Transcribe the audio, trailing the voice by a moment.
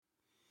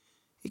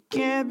It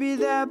can't be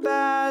that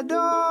bad,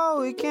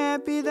 oh, it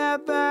can't be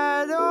that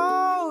bad,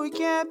 oh, it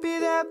can't be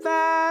that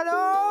bad,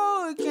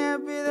 oh, it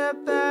can't be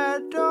that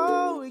bad,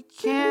 oh, it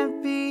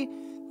can't be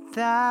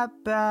that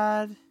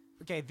bad.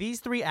 Okay, these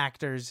three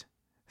actors,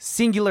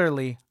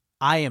 singularly,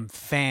 I'm a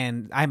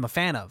fan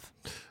of.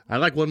 I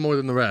like one more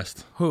than the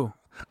rest. Who?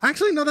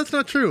 Actually, no, that's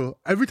not true.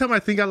 Every time I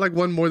think I like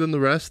one more than the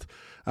rest,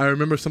 I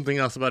remember something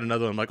else about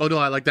another one. I'm like, oh no,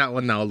 I like that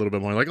one now a little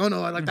bit more. Like, oh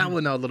no, I like that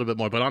one now a little bit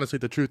more. But honestly,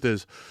 the truth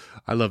is,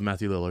 I love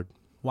Matthew Lillard.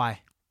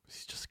 Why?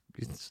 He's just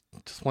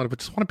want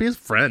to be his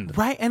friend.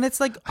 Right, and it's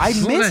like I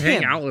just miss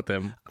him. Hang out with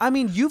him. I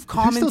mean, you've He's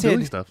commented. still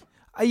doing stuff.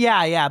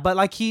 Yeah, but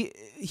like he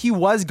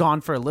was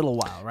gone for a little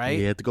while, right?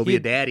 He had to go be a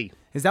daddy.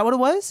 Is that what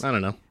it was? I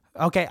don't know.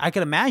 Okay, I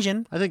could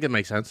imagine. I think it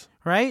makes sense.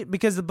 Right?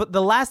 Because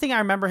the last thing I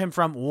remember him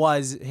from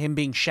was him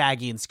being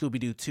Shaggy in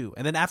Scooby-Doo 2.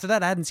 And then after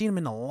that, I hadn't seen him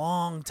in a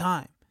long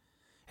time.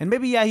 And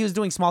maybe, yeah, he was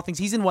doing small things.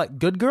 He's in what?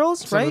 Good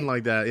Girls, right? Something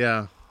like that,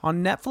 yeah.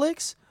 On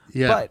Netflix?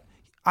 Yeah. But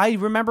I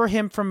remember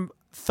him from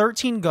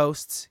 13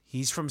 Ghosts.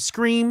 He's from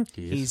Scream.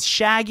 He's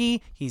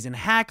Shaggy. He's in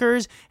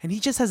Hackers. And he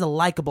just has a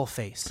likable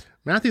face.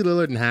 Matthew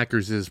Lillard in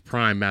Hackers is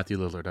prime Matthew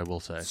Lillard, I will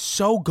say.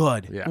 So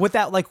good. Yeah. With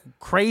that like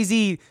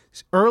crazy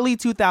early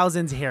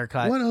 2000s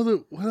haircut.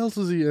 What else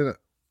was he in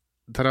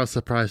that I was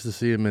surprised to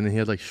see him in? He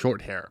had like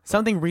short hair.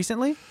 Something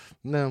recently?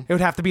 No. It would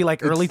have to be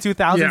like early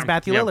 2000s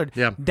Matthew Lillard.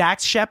 Yeah.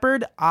 Dax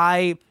Shepard,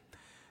 I've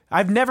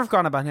never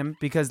forgotten about him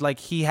because like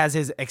he has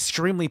his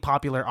extremely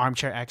popular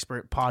Armchair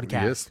Expert podcast.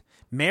 Yes.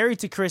 Married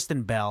to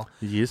Kristen Bell.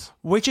 Yes.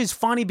 Which is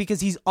funny because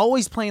he's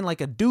always playing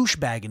like a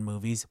douchebag in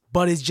movies,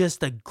 but is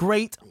just a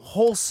great,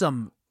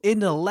 wholesome,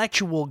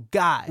 intellectual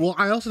guy. Well,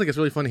 I also think it's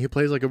really funny. He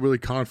plays like a really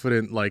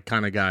confident, like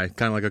kind of guy,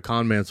 kind of like a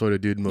con man sort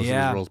of dude in most of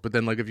his roles. But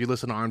then, like, if you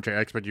listen to Armchair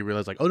Expert, you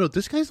realize, like, oh no,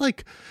 this guy's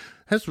like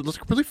has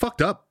really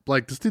fucked up.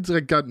 Like, this dude's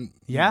like got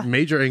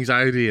major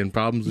anxiety and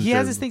problems. He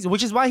has his things,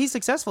 which is why he's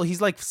successful. He's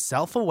like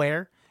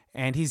self-aware.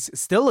 And he's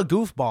still a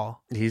goofball.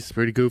 He's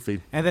pretty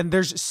goofy. And then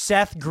there's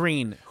Seth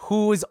Green,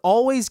 who is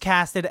always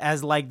casted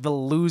as like the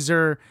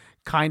loser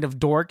kind of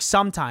dork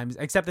sometimes,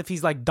 except if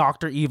he's like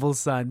Dr. Evil's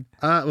son.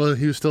 Well,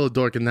 he was still a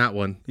dork in that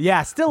one.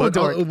 Yeah, still a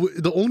dork.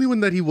 The only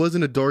one that he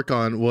wasn't a dork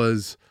on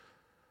was...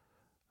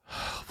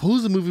 What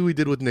was the movie we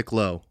did with Nick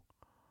Lowe?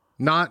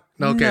 No,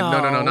 not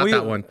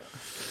that one.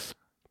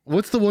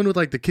 What's the one with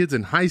like the kids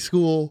in high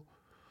school?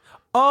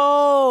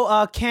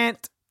 Oh,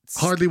 Can't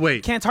Hardly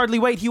Wait. Can't Hardly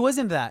Wait. He was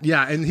in that.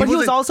 Yeah, and he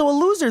was also a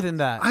loser than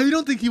that. I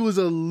don't think he was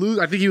a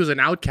loser. I think he was an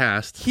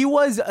outcast. He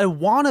was a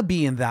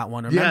wannabe in that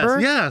one. Remember?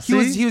 Yes,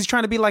 He was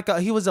trying to be like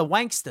he was a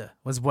wankster.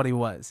 Was what he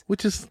was.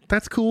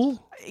 That's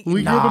cool.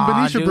 We grew up in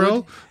Benicia, dude.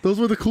 Bro. Those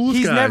were the coolest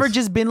guys. He's never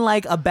just been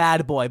like a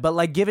bad boy, but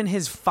like given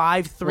his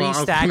 5'3"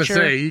 stature. I was gonna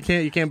say you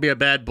can't be a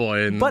bad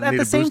boy and but at need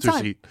the a same booster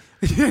time, seat.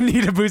 You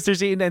need a booster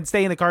seat and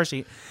stay in the car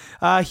seat.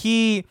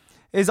 He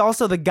is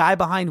also the guy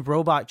behind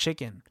Robot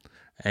Chicken.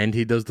 And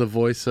he does the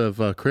voice of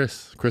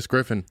Chris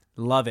Griffin.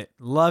 Love it.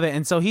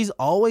 And so he's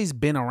always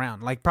been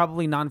around, like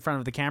probably not in front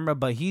of the camera,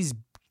 but he's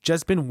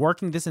just been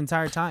working this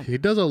entire time. He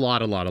does a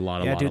lot.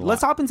 Yeah, dude.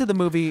 Let's hop into the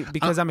movie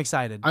because I'm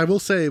excited. I will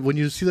say, when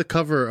you see the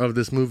cover of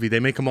this movie, they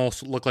make them all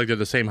look like they're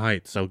the same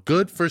height. So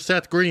good for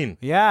Seth Green.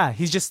 Yeah,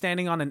 he's just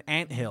standing on an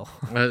anthill.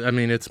 I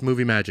mean, it's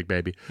movie magic,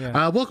 baby.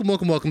 Yeah. Welcome,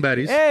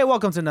 baddies. Hey,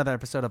 welcome to another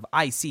episode of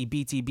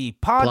ICBTB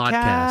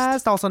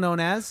Podcast, also known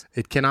as...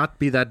 It Cannot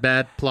Be That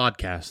Bad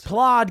Plodcast.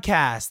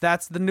 Plodcast.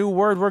 That's the new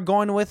word we're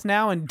going with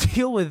now, and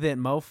deal with it,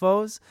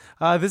 mofos.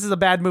 This is a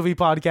bad movie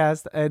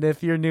podcast, and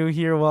if you're new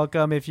here,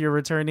 welcome. If you're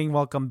returning,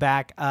 welcome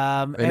back.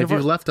 And if you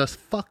left us,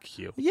 fuck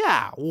you.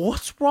 Yeah,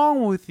 what's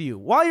wrong with you?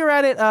 While you're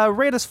at it,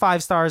 rate us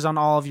 5 stars on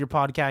all of your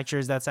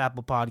podcatchers. That's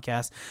Apple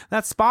Podcasts.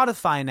 That's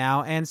Spotify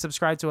now. And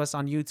subscribe to us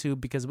on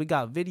YouTube because we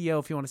got video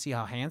if you want to see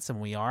how handsome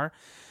we are.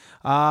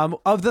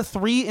 Of the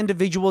 3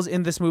 individuals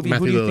in this movie,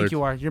 Matthew who do you Lillard. think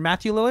you are? You're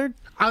Matthew Lillard?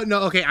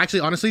 No, okay.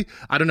 Actually, honestly,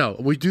 I don't know.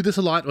 We do this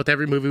a lot with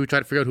every movie. We try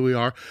to figure out who we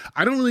are.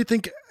 I don't really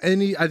think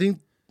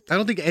I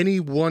don't think any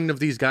one of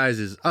these guys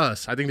is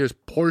us. I think there's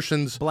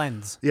portions.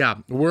 Blends. Yeah,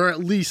 we're at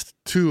least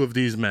 2 of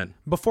these men.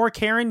 Before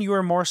Karen, you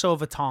were more so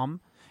of a Tom,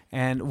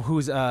 and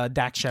who's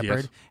Dax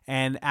Shepard. Yes.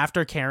 And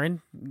after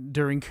Karen,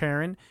 during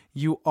Karen,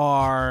 you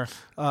are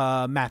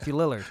Matthew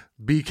Lillard.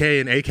 BK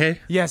and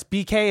AK? Yes,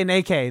 BK and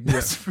AK.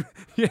 That's,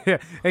 yeah,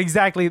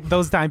 exactly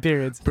those time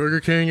periods.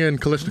 Burger King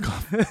and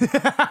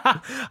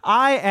Kalishnikov.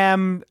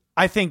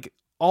 I think,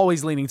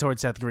 always leaning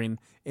towards Seth Green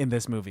in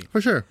this movie.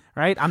 For sure.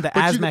 Right? I'm the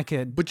Azmac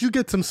kid. But you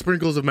get some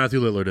sprinkles of Matthew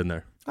Lillard in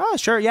there. Oh,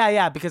 sure.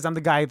 Yeah, because I'm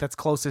the guy that's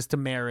closest to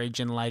marriage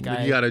and like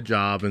you got a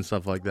job and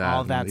stuff like that.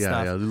 All that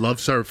stuff. Yeah, love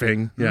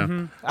surfing. Yeah.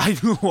 Mm-hmm. I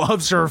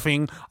love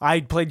surfing. I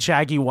played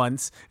Shaggy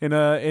once in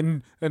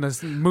a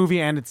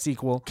movie and its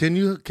sequel.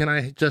 Let's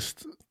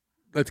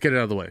get it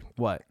out of the way.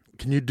 What?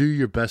 Can you do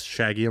your best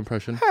Shaggy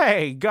impression?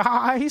 Hey,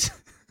 guys.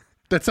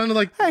 That sounded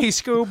like... Hey,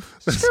 Scoob.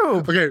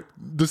 Okay,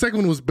 the second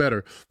one was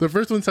better. The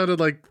first one sounded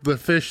like the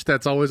fish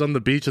that's always on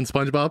the beach in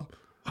SpongeBob.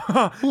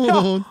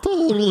 Oh,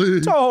 totally.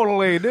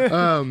 Totally, dude.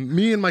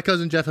 Me and my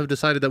cousin Jeff have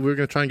decided that we're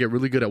going to try and get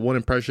really good at one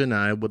impression.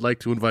 I would like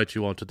to invite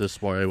you onto this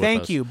soiree with us.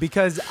 Thank you,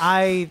 because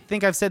I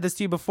think I've said this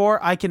to you before.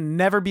 I can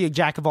never be a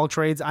jack of all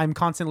trades. I'm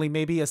constantly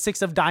maybe a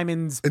six of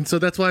diamonds. And so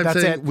that's why I'm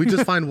saying we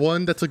just find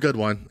one that's a good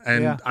one.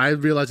 And Yeah. I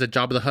realize that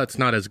Jabba the Hutt's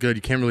not as good.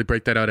 You can't really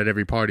break that out at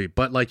every party.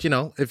 But like,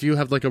 if you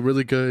have like a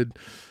really good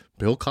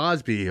Bill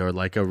Cosby or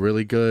like a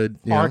really good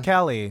R.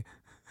 Kelly.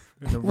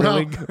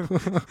 Well,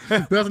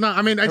 that's not.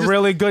 I mean, I just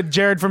really good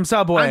Jared from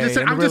Subway.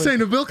 I'm just saying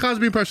the Bill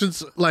Cosby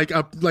impressions, like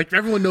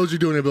everyone knows you're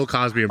doing a Bill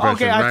Cosby impression.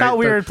 Okay, I right? thought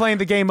we were playing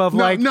the game of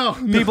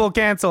people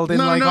canceled in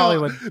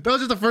Hollywood. That was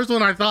just the first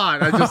one I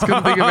thought. I just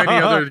couldn't think of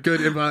any other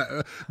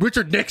good.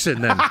 Richard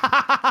Nixon, then.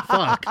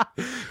 Fuck.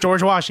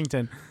 George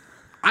Washington.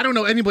 I don't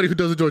know anybody who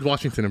does a George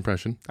Washington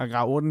impression. I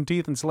got wooden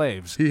teeth and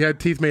slaves. He had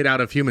teeth made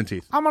out of human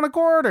teeth. I'm on a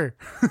quarter.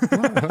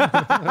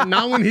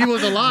 Not when he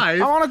was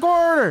alive. I'm on a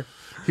quarter.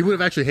 He would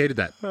have actually hated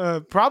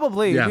that.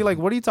 Probably. Yeah. He'd be like,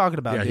 what are you talking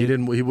about? Yeah, dude? he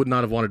didn't. He would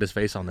not have wanted his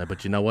face on there.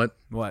 But you know what?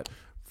 What?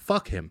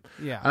 Fuck him.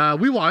 Yeah.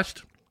 We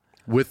watched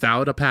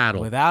Without a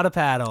Paddle. Without a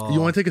Paddle.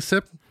 You want to take a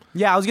sip?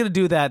 Yeah, I was gonna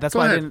do that. That's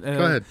why ahead. I didn't.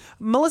 Go ahead.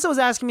 Melissa was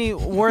asking me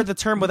where the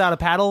term "without a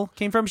paddle"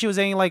 came from. She was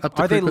saying like,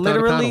 are they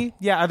literally?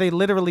 Yeah, are they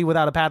literally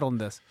without a paddle in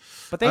this?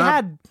 But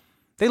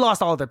they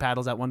lost all of their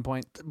paddles at one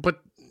point.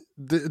 But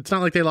it's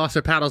not like they lost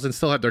their paddles and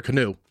still had their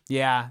canoe.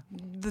 Yeah.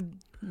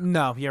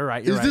 No, you're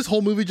right. Is this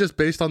whole movie just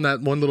based on that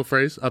one little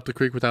phrase, "up the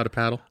creek without a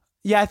paddle"?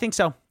 Yeah, I think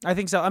so. I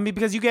mean,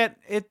 because you get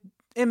it.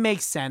 It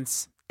makes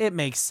sense. It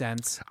makes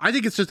sense. I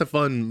think it's just a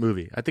fun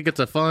movie. I think it's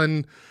a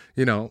fun,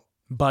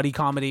 buddy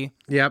comedy.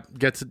 Yep,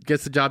 gets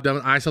the job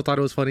done. I still thought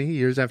it was funny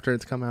years after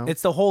it's come out.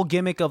 It's the whole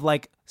gimmick of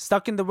like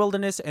stuck in the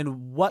wilderness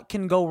and what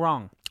can go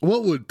wrong.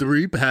 What would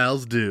three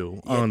pals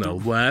do on a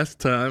last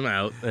time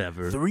out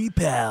ever? 3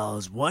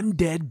 pals, 1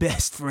 dead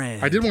best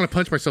friend. I did want to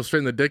punch myself straight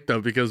in the dick though,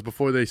 because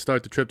before they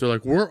start the trip, they're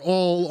like, "We're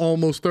all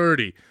almost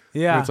 30."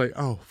 Yeah, and it's like,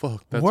 oh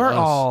fuck, that's we're us.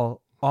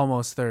 all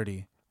almost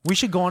 30. We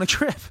should go on a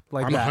trip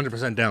like I'm that.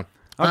 100% down.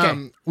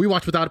 Okay, we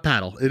watched Without a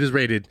Paddle. It is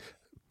rated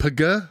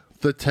PG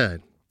the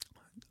 10.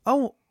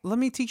 Oh, let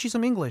me teach you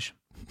some English.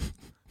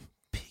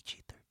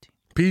 PG-13.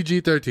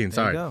 PG-13.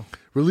 Sorry. There you go.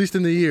 Released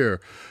in the year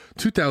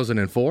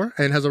 2004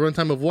 and has a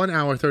runtime of 1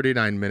 hour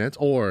 39 minutes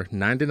or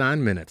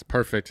 99 minutes.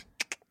 Perfect.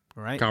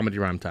 Right. Comedy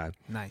rhyme time.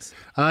 Nice.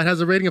 It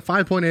has a rating of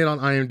 5.8 on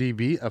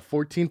IMDb, a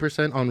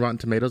 14% on Rotten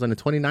Tomatoes, and a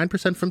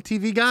 29% from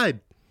TV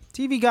Guide.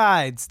 TV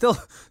Guide still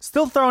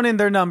throwing in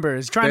their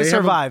numbers, trying to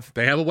survive.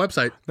 They have a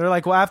website. They're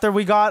like, well, after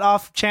we got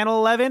off Channel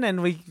 11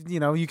 and we,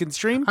 you can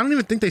stream. I don't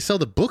even think they sell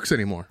the books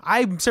anymore.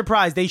 I'm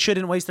surprised. They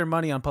shouldn't waste their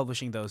money on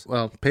publishing those.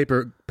 Well,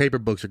 paper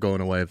books are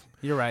going away.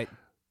 You're right.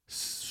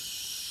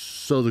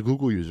 So the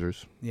Google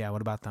users. Yeah,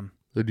 what about them?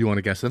 Do you want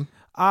to guess them?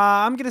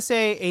 I'm going to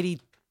say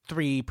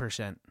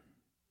 83%.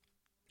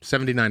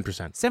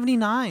 79%.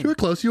 79. You were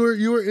close. You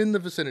were in the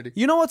vicinity.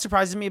 You know what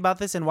surprises me about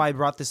this and why I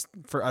brought this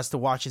for us to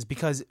watch is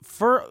because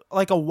for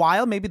like a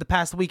while, maybe the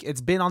past week,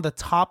 it's been on the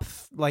top,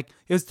 like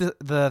it was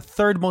the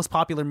third most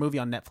popular movie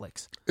on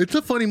Netflix. It's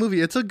a funny movie.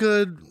 It's a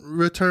good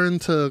return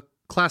to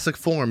classic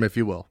form, if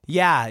you will.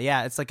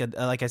 Yeah. It's like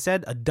like I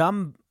said, a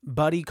dumb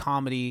buddy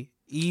comedy,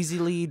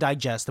 easily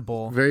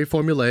digestible. Very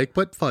formulaic,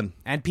 but fun.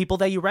 And people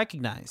that you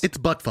recognize. It's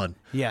butt fun.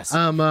 Yes.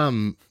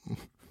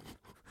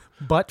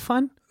 Butt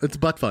fun? It's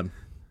butt fun.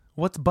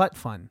 What's butt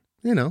fun?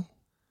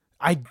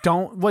 I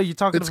don't. What are you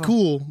talking about? It's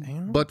cool,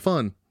 but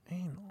fun.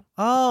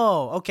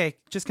 Oh, okay.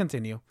 Just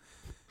continue.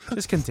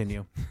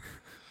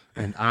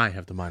 And I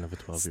have the mind of a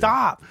 12-year-old.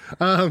 Stop.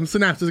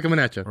 Synapses coming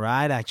at you.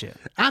 Right at you.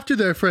 After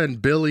their friend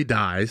Billy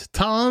dies,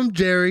 Tom,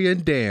 Jerry,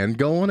 and Dan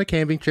go on a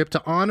camping trip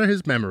to honor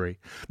his memory.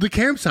 The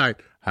campsite,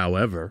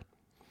 however,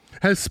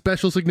 has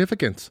special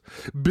significance.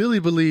 Billy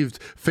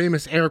believed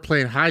famous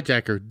airplane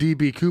hijacker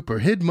D.B. Cooper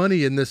hid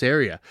money in this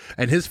area,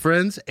 and his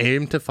friends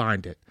aim to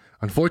find it.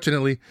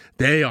 Unfortunately,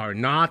 they are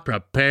not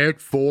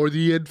prepared for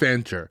the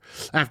adventure.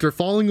 After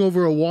falling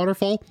over a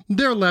waterfall,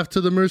 they're left to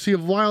the mercy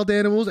of wild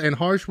animals and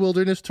harsh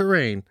wilderness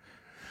terrain.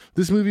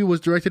 This movie was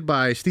directed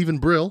by Stephen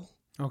Brill.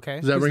 Okay.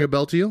 Does that ring a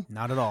bell to you?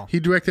 Not at all. He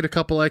directed a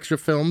couple extra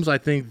films. I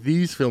think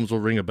these films will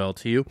ring a bell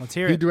to you. Let's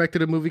hear it. He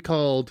directed a movie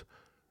called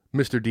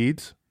Mr.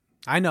 Deeds.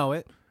 I know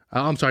it.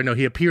 I'm sorry, no,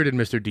 he appeared in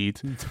Mr.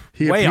 Deeds.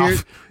 He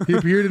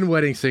appeared in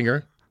Wedding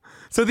Singer.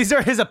 So these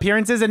are his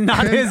appearances and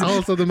not his.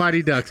 Also the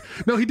Mighty Ducks.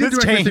 No, he did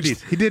direct Mr.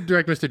 Deeds. He did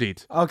direct Mr.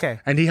 Deeds. Okay.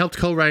 And he helped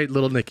co-write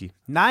Little Nicky.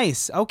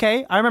 Nice.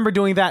 Okay. I remember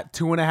doing that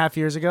 2.5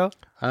 years ago.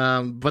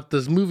 But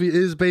this movie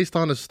is based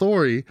on a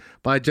story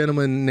by a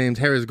gentleman named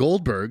Harris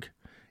Goldberg.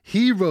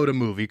 He wrote a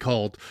movie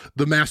called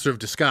The Master of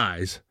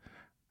Disguise.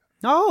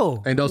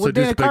 Oh. And also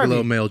Deuce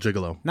Bigelow, Male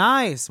Gigolo.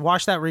 Nice.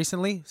 Watched that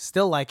recently.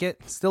 Still like it.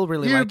 Still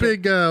really like it. You're a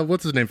big,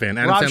 what's his name fan?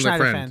 Adam Rob Sandler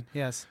Schneider friend. fan.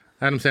 Yes.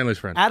 Adam Sandler's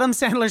friend. Adam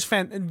Sandler's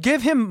fan.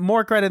 Give him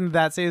more credit than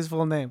that. Say his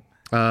full name.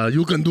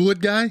 You Can Do It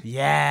guy?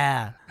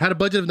 Yeah. Had a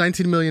budget of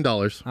 $19 million.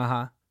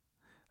 Uh-huh.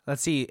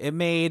 Let's see. I'm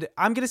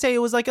going to say it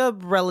was like a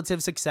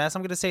relative success.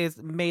 I'm going to say it's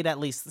made at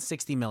least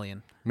 $60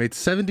 million. Made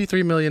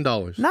 $73 million.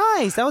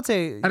 Nice. I would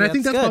say. And I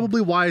think that's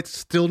probably why it's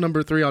still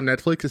number 3 on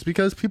Netflix, is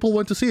because people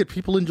went to see it.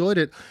 People enjoyed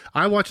it.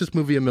 I watched this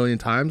movie a million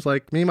times.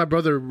 Like, me and my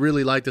brother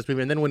really liked this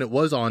movie. And then when it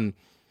was on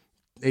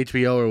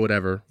HBO or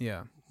whatever,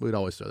 we'd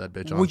always throw that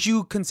bitch on. Would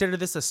you consider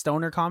this a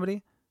stoner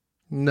comedy?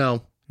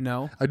 No.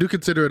 I do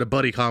consider it a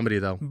buddy comedy,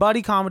 though.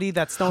 Buddy comedy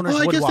that stoners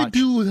would watch. I guess they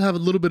do have a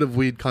little bit of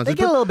weed content. They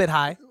get a little bit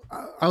high.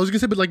 I was going to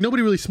say, but like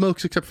nobody really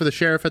smokes except for the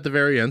sheriff at the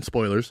very end.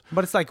 Spoilers.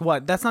 But it's like,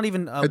 what? That's not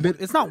even,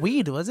 it's not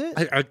weed, was it?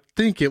 I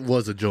think it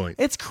was a joint.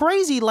 It's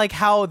crazy like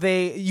how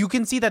you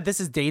can see that this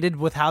is dated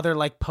with how they're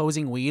like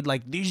posing weed.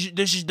 Like,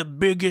 this is the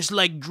biggest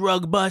like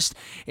drug bust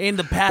in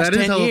the past 10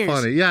 years. That is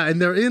hella funny. Yeah, and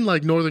they're in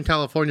like Northern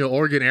California,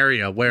 Oregon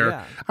area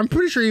where I'm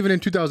pretty sure even in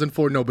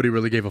 2004, nobody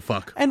really gave a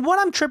fuck. And what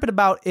I'm tripping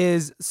about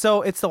is,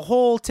 so it's the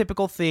whole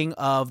typical thing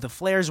of the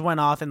flares went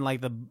off and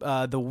like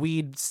the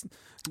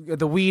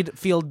weed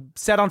field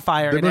set on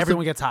fire and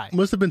everyone gets high.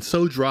 Must have been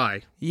so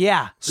dry.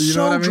 Yeah, you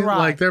know what I mean? Dry.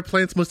 Like their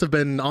plants must have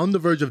been on the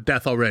verge of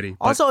death already.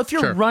 Also, if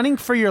you're running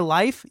for your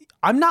life,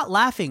 I'm not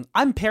laughing.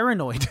 I'm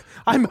paranoid.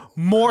 I'm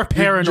more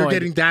paranoid. You're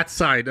getting that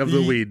side of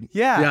the weed.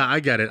 Yeah, I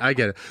get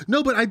it.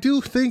 No, but I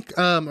do think,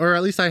 or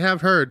at least I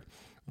have heard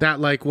that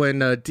like when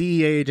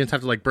DEA agents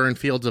have to like burn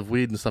fields of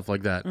weed and stuff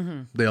like that,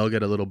 they all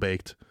get a little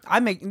baked.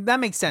 That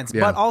makes sense. Yeah.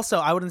 But also,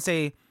 I wouldn't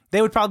say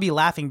they would probably be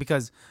laughing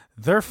because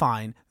they're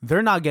fine.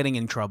 They're not getting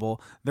in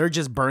trouble. They're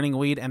just burning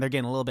weed and they're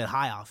getting a little bit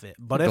high off it.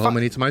 But go home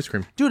and eat some ice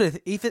cream.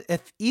 Dude,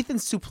 if Ethan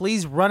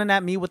Suplee's running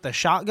at me with the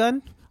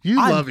shotgun, I'm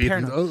love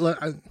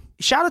Ethan.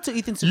 Shout out to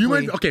Ethan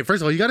Suplee. Okay,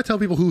 first of all, you got to tell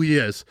people who he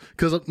is,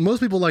 because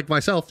most people like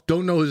myself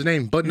don't know his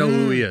name, but know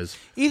who he is.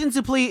 Ethan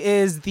Suplee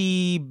is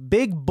the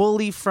big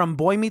bully from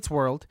Boy Meets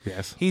World.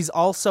 Yes. He's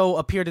also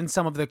appeared in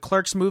some of the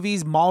Clerks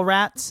movies,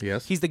 Mallrats.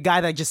 Yes. He's the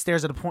guy that just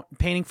stares at a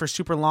painting for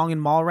super long in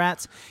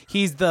Mallrats.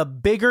 He's the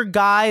bigger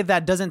guy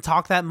that doesn't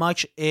talk that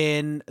much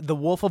in The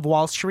Wolf of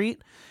Wall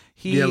Street.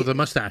 With a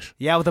mustache.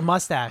 Yeah, with a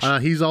mustache.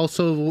 He's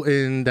also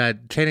in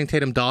that Channing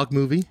Tatum dog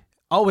movie.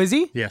 Oh, is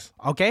he? Yes.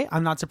 Okay,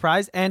 I'm not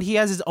surprised. And he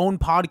has his own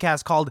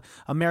podcast called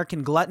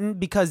American Glutton,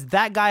 because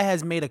that guy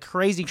has made a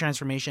crazy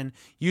transformation.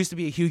 Used to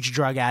be a huge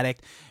drug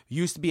addict,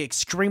 used to be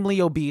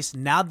extremely obese.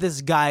 Now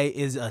this guy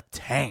is a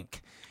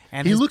tank.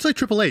 And he looks like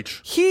Triple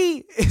H.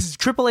 He is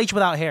Triple H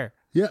without hair.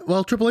 Yeah,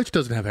 well, Triple H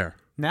doesn't have hair.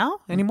 Now?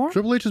 Anymore?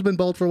 Triple H has been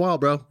bald for a while,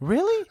 bro.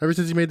 Really? Ever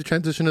since he made the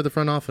transition to the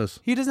front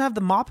office. He doesn't have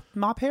the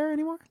mop hair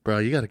anymore? Bro,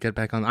 you got to get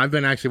back on. I've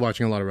been actually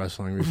watching a lot of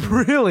wrestling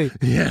recently. Really?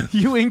 Yeah.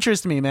 You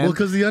interest me, man. Well,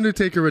 because The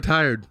Undertaker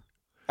retired.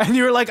 And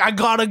you were like, I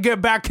gotta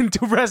get back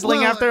into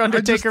wrestling after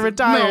Undertaker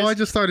retires. No, I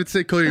just started to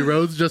say Cody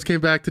Rhodes just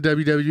came back to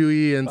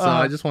WWE, and so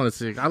I just want to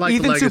see. I like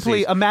Ethan the legacies.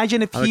 Suplee,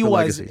 imagine if he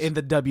was in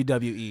the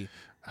WWE.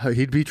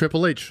 He'd be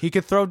Triple H. He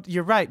could throw.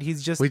 You're right.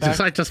 He's just.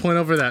 I just went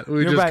over that.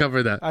 We just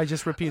covered that. I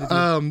just repeated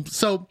it.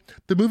 So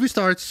the movie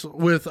starts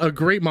with a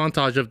great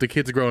montage of the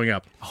kids growing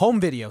up, home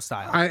video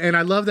style. And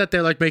I love that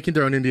they're like making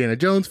their own Indiana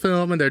Jones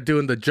film, and they're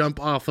doing the jump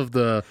off of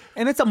the.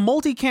 And it's a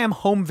multicam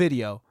home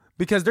video,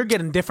 because they're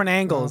getting different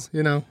angles.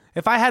 You know,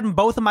 if I had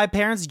both of my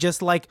parents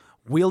just like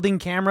wielding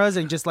cameras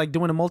and just like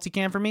doing a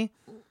multicam for me,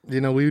 you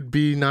know, we'd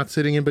be not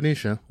sitting in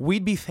Benicia.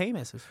 We'd be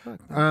famous as fuck.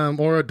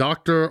 Or a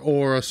doctor,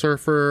 or a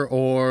surfer,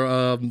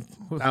 or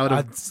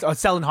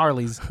selling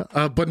Harleys,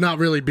 but not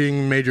really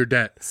being major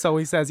debt. So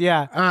he says,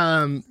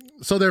 yeah.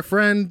 So their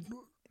friend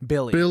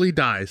Billy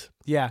dies.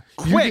 Yeah,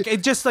 quick.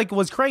 It just like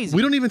was crazy.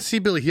 We don't even see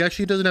Billy. He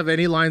actually doesn't have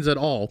any lines at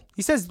all.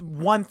 He says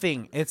one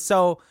thing. It's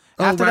so.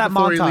 After that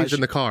before montage, he leaves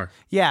in the car.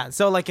 Yeah,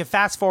 so like it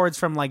fast forwards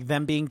from like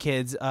them being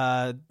kids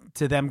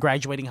to them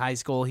graduating high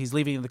school. He's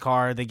leaving in the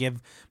car. They give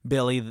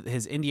Billy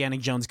his Indiana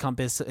Jones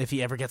compass if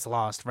he ever gets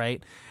lost,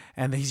 right?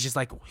 And he's just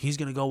like, he's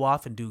gonna go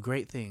off and do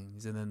great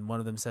things. And then one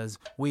of them says,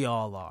 "We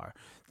all are."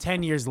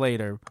 10 years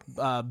later,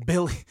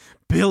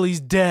 Billy's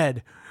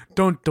dead.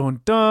 Dun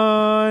dun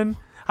dun.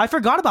 I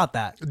forgot about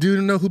that. Do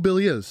you know who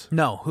Billy is?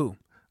 No, who?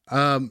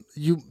 Do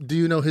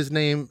you know his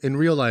name in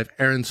real life?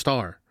 Aaron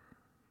Starr.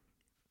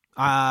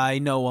 I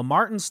know a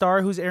Martin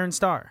Starr. Who's Aaron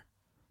Starr?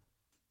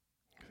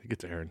 I think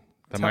it's Aaron.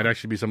 That might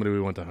actually be somebody we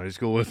went to high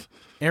school with.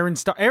 Aaron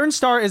Starr. Aaron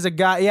Starr is a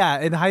guy. Yeah,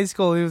 in high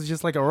school he was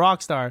just like a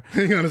rock star.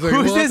 Hang on a second.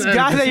 Who's this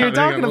guy that you're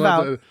talking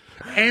about?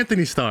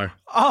 Anthony Starr.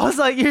 I was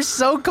like, you're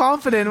so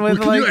confident with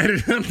like. Can you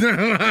edit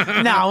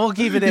him? Nah, we'll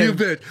keep it in. You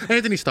bitch.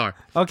 Anthony Starr.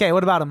 Okay,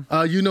 what about him?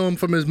 You know him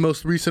from his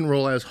most recent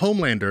role as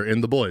Homelander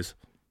in The Boys.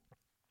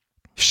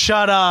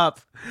 Shut up.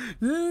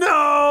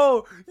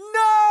 No.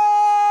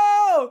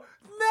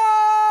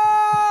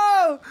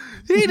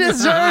 He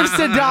deserves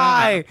to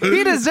die.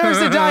 He deserves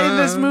to die in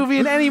this movie,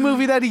 in any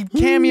movie that he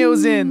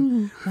cameos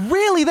in.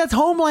 Really? That's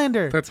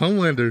Homelander. That's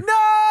Homelander.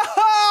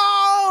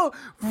 No!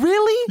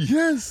 Really?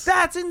 Yes.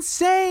 That's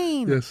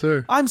insane. Yes,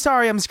 sir. I'm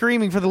sorry I'm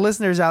screaming for the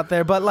listeners out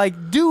there, but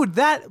like, dude,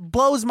 that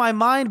blows my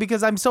mind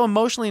because I'm so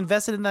emotionally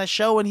invested in that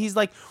show, and he's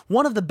like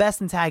one of the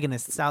best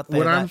antagonists out there.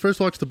 When I first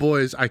watched The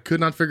Boys, I could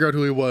not figure out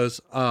who he was.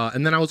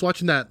 And then I was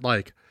watching that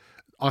like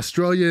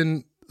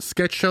Australian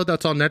sketch show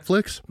that's on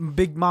Netflix.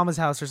 Big Mama's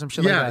House or some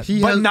shit like that.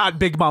 He but not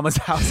Big Mama's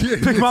House.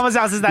 Big Mama's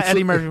House is that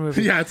Eddie Murphy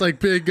movie. Yeah, it's like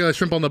Big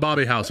Shrimp on the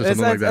Bobby House or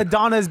something like that.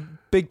 Donna's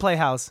Big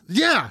Playhouse.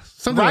 Yeah,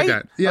 something right?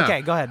 like that. Yeah.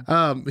 Okay, go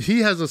ahead. He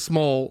has a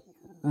small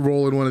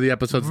role in one of the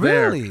episodes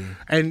really? there.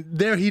 And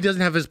there he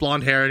doesn't have his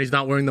blonde hair and he's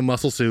not wearing the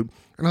muscle suit.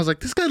 And I was like,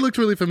 this guy looks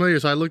really familiar.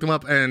 So I looked him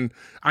up and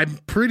I'm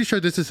pretty sure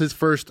this is his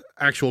first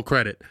actual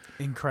credit.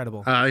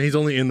 Incredible. He's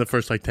only in the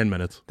first like 10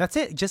 minutes. That's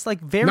it. Just like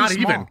very not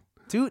small. Even.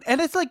 Dude,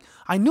 and it's like,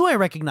 I knew I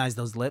recognized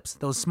those lips,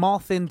 those small,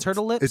 thin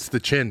turtle lips. It's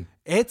the chin.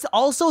 It's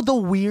also the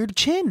weird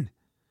chin.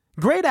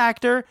 Great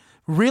actor.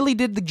 Really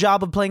did the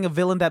job of playing a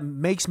villain that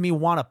makes me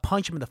want to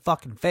punch him in the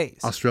fucking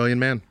face. Australian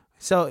man.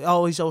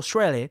 So, he's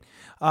Australian.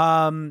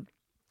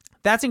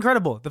 That's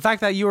incredible. The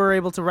fact that you were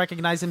able to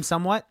recognize him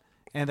somewhat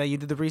and that you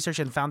did the research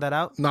and found that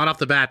out. Not off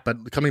the bat,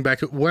 but coming back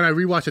to when I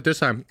rewatched it this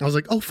time, I was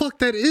like, oh, fuck,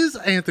 that is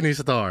Anthony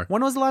Starr.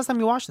 When was the last time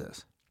you watched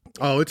this?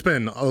 Oh, it's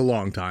been a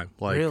long time.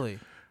 Like, really?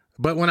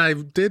 But when I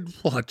did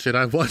watch it,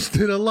 I watched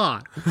it a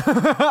lot.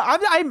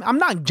 I'm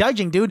not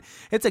judging, dude.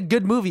 It's a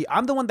good movie.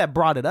 I'm the one that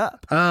brought it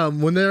up.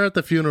 When they're at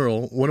the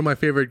funeral, one of my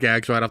favorite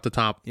gags right off the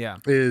top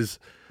is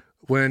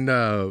when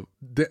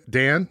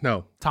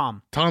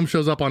Tom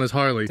shows up on his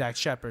Harley. Dax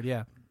Shepard,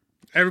 yeah.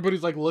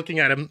 Everybody's like looking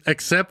at him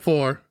except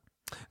for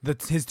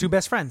his two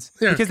best friends.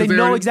 Yeah, because they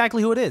know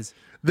exactly who it is.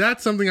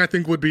 That's something I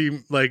think would be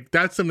like,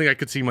 that's something I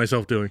could see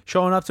myself doing.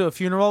 Showing up to a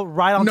funeral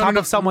right on top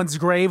of someone's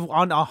grave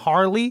on a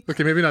Harley.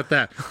 Okay, maybe not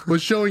that.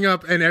 Was showing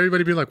up and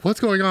everybody being like, what's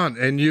going on?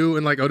 And you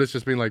and like Otis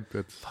just being like,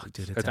 it's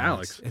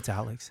Alex. It's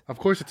Alex. Of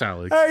course it's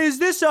Alex. Hey, is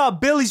this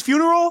Billy's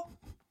funeral?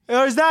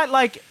 Or is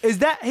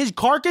that his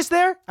carcass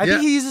there? I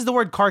think he uses the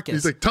word carcass.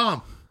 He's like,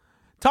 Tom.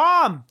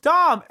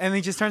 And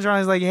he just turns around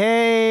and he's like,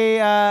 hey,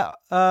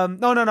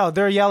 no.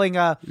 They're yelling.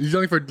 He's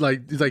yelling for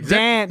he's like,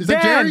 Dan. Is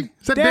that Jerry?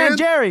 Is that Dan?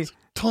 Jerry.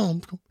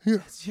 Tom, come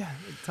here. Yeah,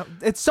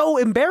 it's so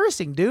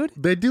embarrassing, dude.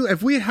 They do.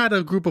 If we had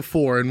a group of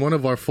 4 and one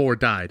of our 4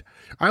 died,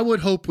 I would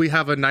hope we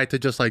have a night to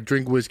just like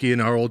drink whiskey in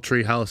our old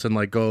tree house and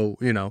like go,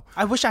 you know.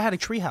 I wish I had a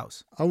tree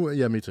house. Oh,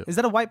 yeah, me too. Is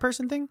that a white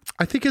person thing?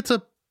 I think it's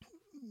a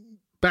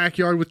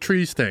backyard with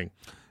trees thing.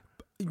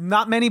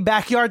 Not many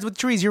backyards with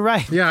trees, you're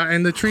right. Yeah,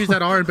 and the trees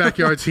that are in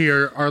backyards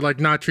here are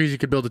like not trees you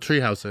could build a tree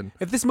house in.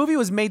 If this movie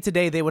was made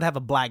today, they would have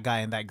a black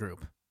guy in that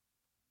group.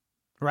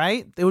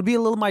 Right? It would be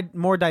a little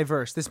more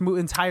diverse, this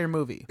entire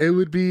movie. It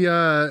would be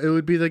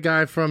the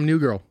guy from New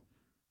Girl.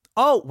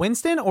 Oh,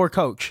 Winston or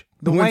Coach?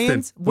 The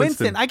Wayans?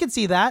 Winston. I could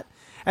see that.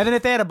 And then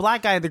if they had a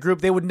black guy in the group,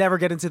 they would never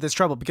get into this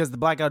trouble because the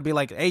black guy would be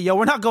like, hey, yo,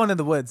 we're not going in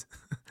the woods.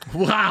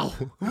 Wow.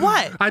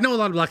 What? I know a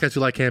lot of black guys who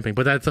like camping,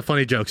 but that's a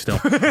funny joke still.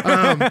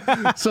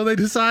 So they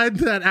decide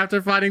that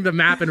after finding the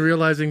map and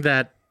realizing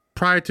that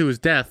prior to his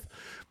death,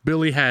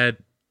 Billy had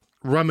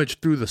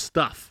rummaged through the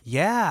stuff.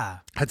 Yeah.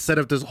 Had set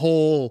up this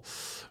whole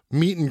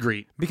meet and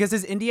greet. Because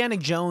his Indiana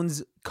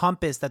Jones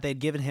compass that they'd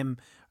given him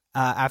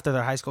after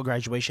their high school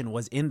graduation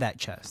was in that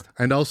chest.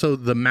 And also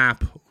the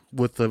map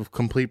with the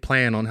complete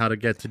plan on how to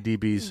get to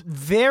DB's.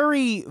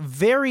 Very,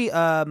 very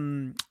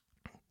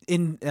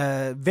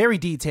very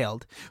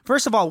detailed.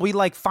 First of all, we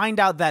find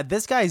out that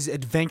this guy's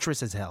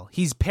adventurous as hell.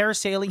 He's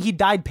parasailing. He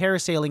died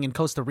parasailing in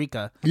Costa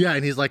Rica. Yeah,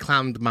 and he's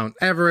climbed Mount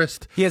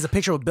Everest. He has a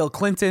picture with Bill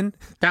Clinton.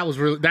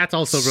 That's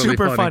also really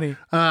super funny.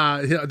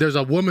 There's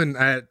a woman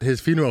at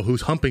his funeral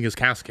who's humping his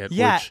casket.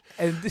 Yeah,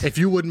 which, if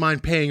you wouldn't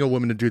mind paying a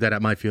woman to do that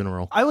at my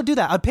funeral, I would do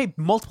that. I'd pay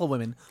multiple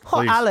women.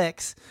 Please. Oh,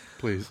 Alex.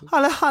 Please.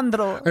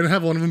 Alejandro. And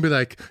have one of them be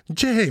like,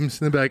 James.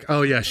 And they'd be like,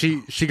 oh yeah,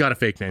 she got a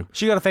fake name.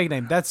 She got a fake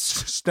name. That's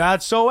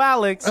so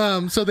Alex.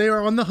 So they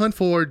are on the hunt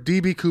for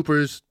DB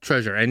Cooper's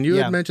treasure. And you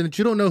had mentioned that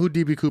you don't know who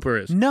DB Cooper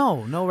is.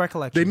 No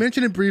recollection. They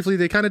mentioned it briefly.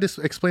 They kind of just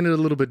explained it a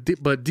little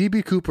bit. But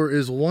DB Cooper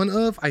is one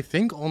of, I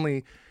think,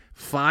 only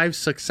 5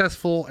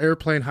 successful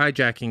airplane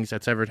hijackings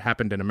that's ever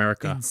happened in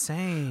America.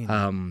 Insane.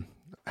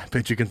 I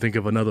bet you can think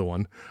of another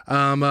one.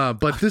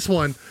 But this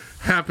one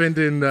happened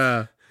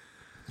in...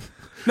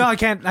 No, I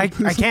can't. I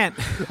can't.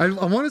 I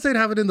want to say it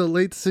happened in the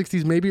late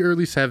 60s, maybe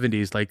early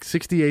 70s, like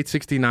 68,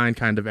 69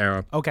 kind of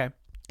era. Okay.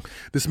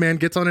 This man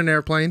gets on an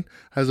airplane,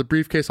 has a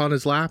briefcase on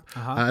his lap.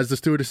 As the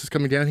stewardess is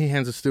coming down, he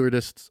hands the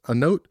stewardess a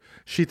note.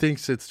 She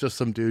thinks it's just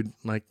some dude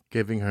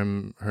giving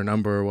him her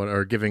number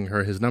or giving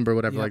her his number,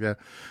 whatever like that.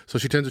 So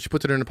she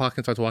puts it in her pocket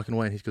and starts walking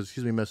away. And he goes,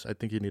 "Excuse me, miss, I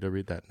think you need to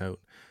read that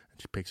note."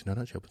 And she picks a note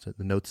out. She opens it.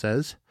 The note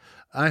says,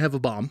 "I have a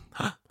bomb.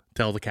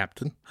 Tell the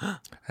captain."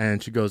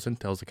 And she goes and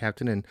tells the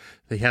captain, and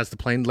he has the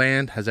plane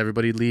land, has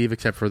everybody leave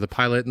except for the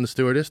pilot and the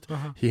stewardess.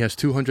 He has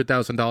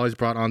 $200,000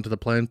 brought onto the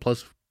plane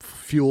plus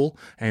fuel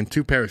and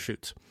 2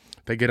 parachutes.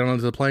 They get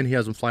onto the plane. He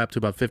has them fly up to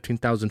about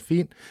 15,000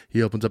 feet.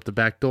 He opens up the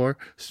back door,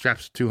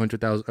 straps the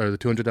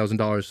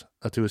 $200,000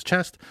 to his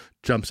chest,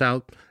 jumps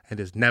out, and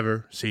is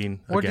never seen again.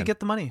 Where'd he get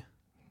the money?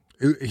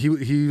 He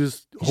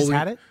was holding. Just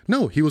had it?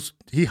 No, he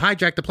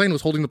hijacked the plane.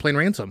 Was holding the plane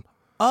ransom.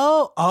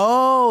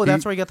 Oh,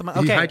 that's where he got the money.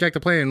 Okay. He hijacked the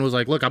plane and was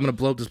like, "Look, I'm going to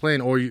blow up this plane,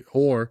 or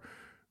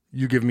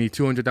you give me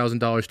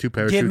 $200,000, 2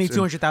 parachutes." Give me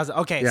 $200,000.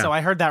 Okay, so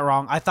I heard that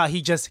wrong. I thought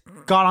he just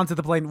got onto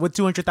the plane with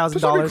 $200,000.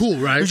 That's cool,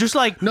 right? It was just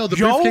like, no, the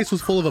briefcase was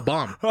full of a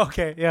bomb.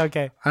 Okay, yeah,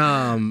 okay.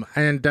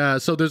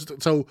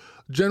 So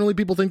generally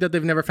people think that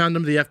they've never found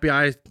him. The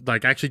FBI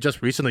like actually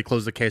just recently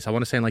closed the case. I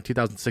want to say in like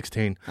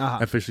 2016,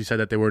 officially said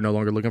that they were no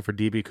longer looking for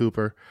DB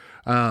Cooper.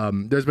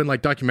 There's been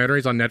like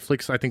documentaries on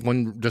Netflix. I think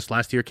one just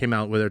last year came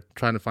out where they're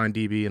trying to find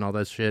DB and all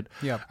that shit.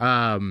 Yeah.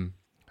 I'm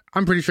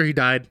pretty sure he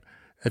died.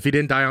 If he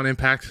didn't die on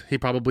impact, he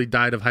probably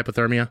died of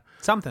hypothermia.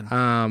 Something.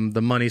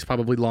 The money's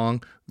probably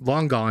long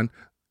gone.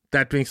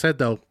 That being said,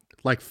 though,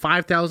 like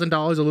 $5,000,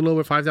 a little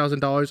over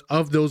 $5,000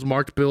 of those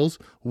marked bills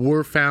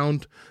were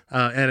found,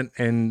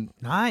 and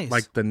nice,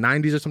 like the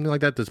 90s or something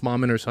like that. This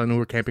mom and her son who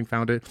were camping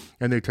found it,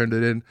 and they turned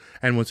it in.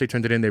 And once they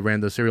turned it in, they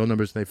ran the serial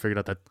numbers, and they figured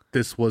out that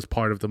this was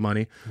part of the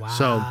money.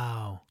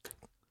 Wow. So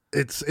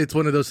it's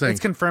one of those things. It's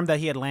confirmed that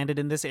he had landed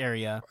in this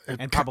area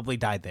and probably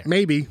died there.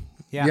 Maybe.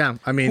 Yeah.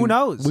 I mean, who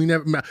knows? We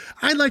never.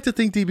 I'd like to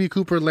think DB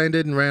Cooper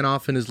landed and ran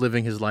off and is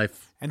living his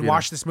life. And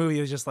watched this movie.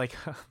 It was just like,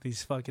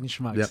 these fucking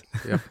schmucks.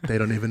 Yep. They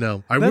don't even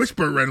know. I wish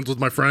Burt Reynolds was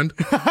my friend.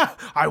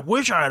 I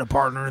wish I had a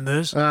partner in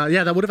this.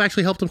 Yeah, that would have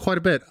actually helped him quite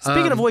a bit.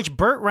 Speaking of which,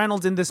 Burt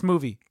Reynolds in this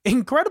movie,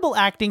 incredible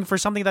acting for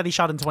something that he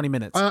shot in 20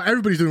 minutes.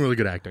 Everybody's doing really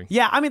good acting.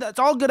 Yeah, I mean, it's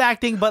all good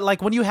acting, but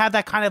like when you have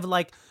that kind of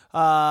like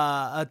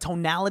a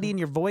tonality in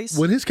your voice.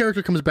 When his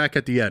character comes back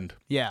at the end.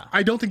 Yeah.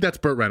 I don't think that's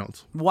Burt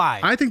Reynolds. Why?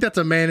 I think that's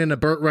a man in a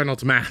Burt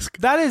Reynolds mask.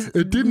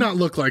 It did not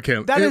look like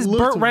him. That is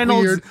Burt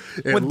Reynolds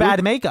with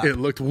bad makeup. It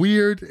looked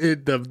weird.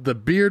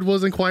 The beard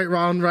wasn't quite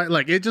round right.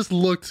 Like, it just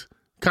looked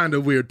kind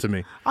of weird to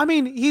me. I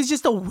mean, he's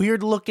just a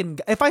weird looking.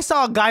 If I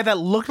saw a guy that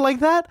looked like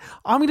that,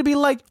 I'm going to be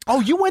like, oh,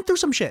 you went through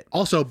some shit.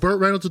 Also, Burt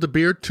Reynolds with the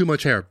beard, too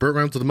much hair. Burt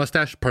Reynolds with the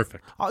mustache,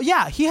 perfect.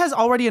 Yeah, he has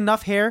already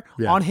enough hair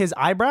on his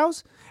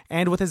eyebrows.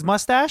 And with his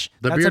mustache,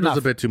 the beard was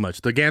a bit too much.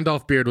 The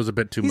Gandalf beard was a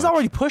bit too much. He's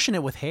already pushing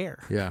it with hair.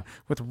 Yeah.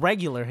 With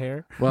regular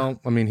hair. Well,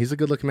 I mean, he's a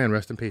good-looking man.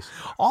 Rest in peace.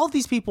 All of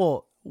these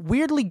people,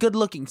 weirdly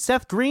good-looking.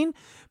 Seth Green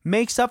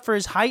makes up for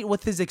his height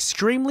with his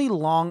extremely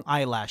long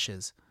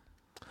eyelashes.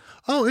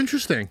 Oh,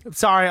 interesting.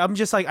 Sorry,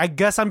 I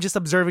guess I'm just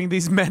observing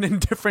these men in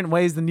different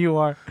ways than you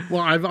are.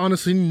 Well, I've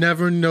honestly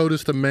never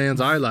noticed a man's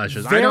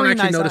eyelashes. I don't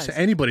actually notice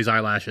anybody's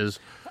eyelashes.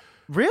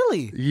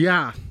 Really?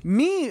 Yeah.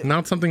 Me?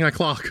 Not something I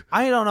clock.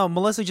 I don't know.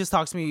 Melissa just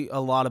talks to me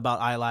a lot about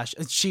eyelash.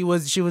 She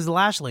was a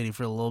lash lady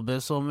for a little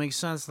bit, so it makes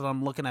sense that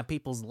I'm looking at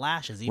people's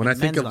lashes. When I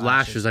think of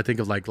lashes, I think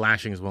of like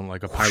lashings when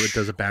like a pirate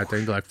does a bad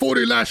thing. They're like,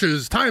 40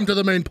 lashes, time to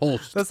the main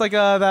post. That's like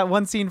that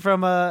one scene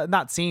from,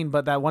 not scene,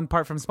 but that one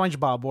part from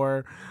SpongeBob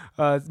where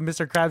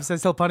Mr. Krabs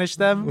says he'll punish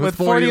them with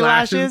 40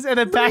 lashes, and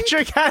then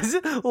Patrick has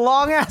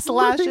long-ass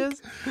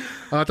lashes.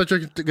 I thought you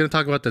were going to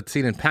talk about that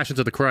scene in Passions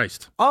of the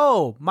Christ.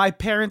 Oh, my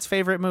parents'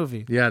 favorite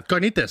movie. Yeah,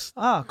 carnitas.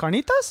 Ah,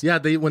 carnitas? Yeah,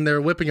 when they were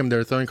whipping him, they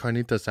were throwing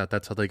carnitas out.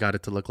 That's how they got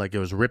it to look like it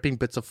was ripping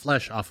bits of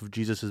flesh off of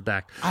Jesus'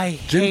 back. I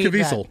hate Jim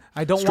Caviezel. That.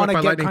 I don't want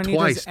to get carnitas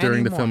twice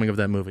during the filming of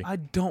that movie. I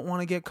don't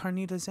want to get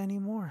carnitas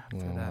anymore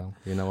after that. Well,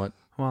 you know what?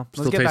 Well,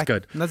 still tastes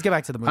good. Let's get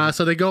back to the movie.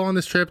 So they go on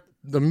this trip.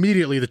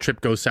 Immediately, the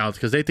trip goes south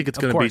because they think it's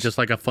going to be just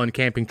like a fun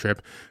camping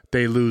trip.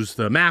 They lose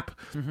the map.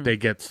 Mm-hmm. They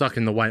get stuck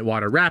in the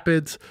Whitewater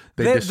Rapids.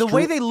 The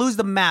way they lose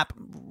the map,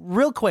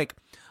 real quick,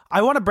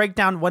 I want to break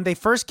down when they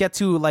first get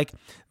to like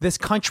this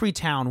country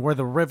town where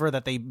the river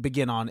that they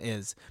begin on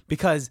is,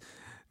 because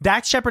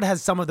Dax Shepard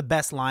has some of the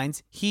best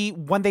lines.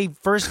 When they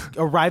first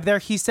arrive there,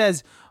 he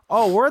says,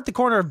 "Oh, we're at the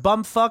corner of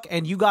Bumfuck,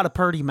 and you got a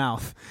purty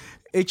mouth."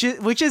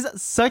 Which is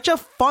such a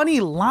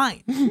funny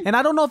line. And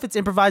I don't know if it's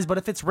improvised, but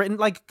if it's written,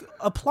 like,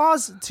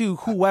 applause to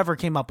whoever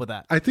came up with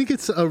that. I think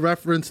it's a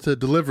reference to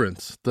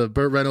Deliverance, the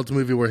Burt Reynolds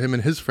movie where him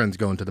and his friends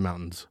go into the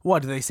mountains.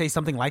 What, do they say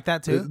something like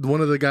that too?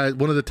 One of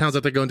the towns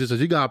that they go into says,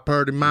 "You got a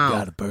purty mouth." You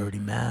got a purty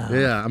mouth.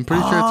 Yeah, I'm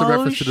pretty sure it's a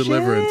reference to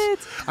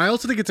Deliverance. I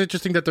also think it's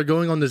interesting that they're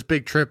going on this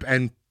big trip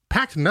and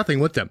packed nothing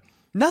with them.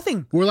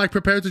 Nothing. We're like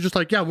prepared to just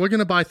like, yeah, we're going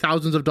to buy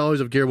thousands of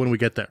dollars of gear when we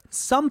get there.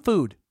 Some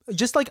food.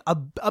 Just like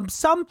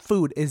some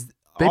food is...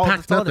 They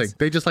packed nothing.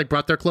 They just like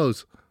brought their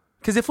clothes.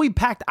 Because if we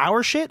packed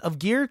our shit of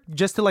gear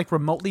just to like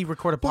remotely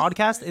record a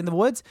podcast in the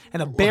woods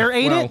and a bear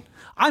ate it,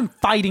 I'm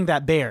fighting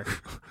that bear.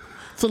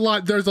 It's a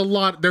lot. There's a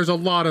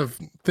lot of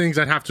things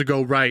that have to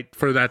go right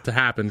for that to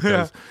happen.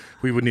 Because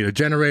we would need a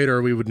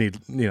generator. We would need,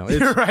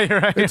 it's, right.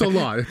 It's a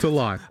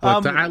lot.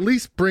 But to at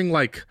least bring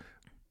like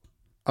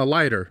a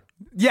lighter.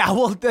 Yeah,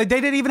 well, they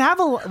didn't even have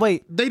They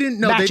didn't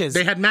know. Matches.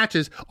 They had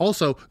matches.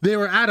 Also, they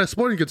were at a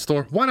sporting goods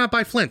store. Why not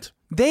buy flint?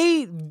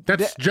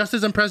 That's just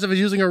as impressive as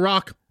using a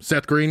rock,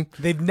 Seth Green.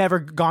 They've never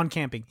gone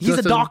camping. He's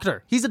a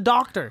doctor.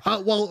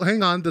 Well,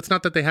 hang on. That's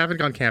not that they haven't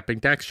gone camping.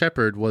 Dax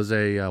Shepard was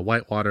a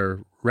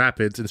Whitewater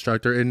Rapids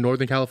instructor in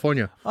Northern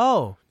California.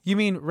 Oh, you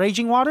mean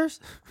Raging Waters?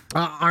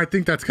 I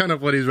think that's kind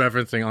of what he's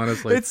referencing,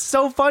 honestly. It's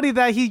so funny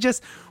that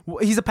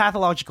he's a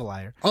pathological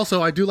liar.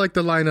 Also, I do like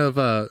the line of,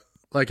 have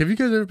you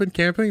guys ever been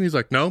camping? And he's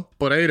like, no,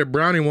 but I ate a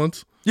brownie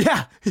once.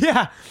 Yeah.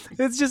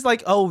 It's just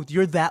like, oh,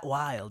 you're that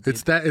wild.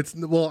 Dude.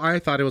 I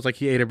thought it was like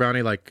he ate a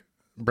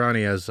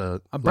brownie as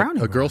a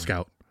Girl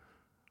Scout.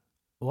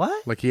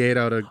 What? Like he ate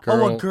out a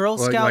girl. Oh, a Girl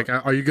Scout?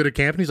 Like, are you good at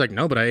camping? He's like,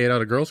 no, but I ate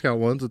out a Girl Scout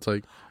once. It's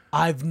like,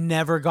 I've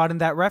never gotten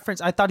that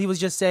reference. I thought he was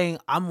just saying,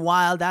 I'm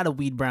wild out of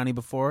weed brownie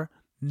before.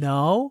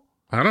 No.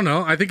 I don't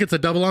know. I think it's a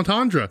double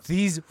entendre.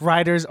 These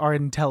writers are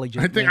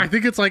intelligent. I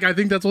think it's like, I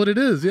think that's what it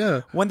is.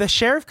 Yeah. When the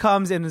sheriff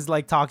comes and is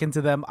like talking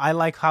to them, I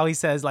like how he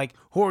says like,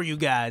 who are you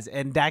guys?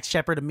 And Dax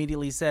Shepard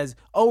immediately says,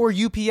 oh, we're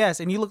UPS.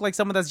 And you look like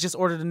someone that's just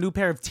ordered a new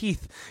pair of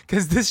teeth,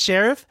 because this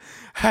sheriff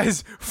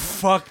has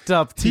fucked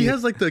up teeth. He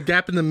has like the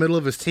gap in the middle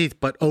of his teeth,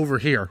 but over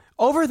here.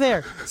 Over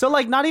there. So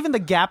like not even the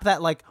gap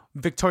that like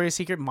Victoria's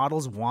Secret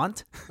models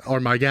want. Or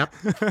my gap.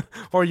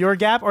 Or your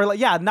gap. Or like,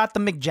 yeah, not the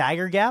Mick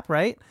Jagger gap,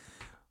 right?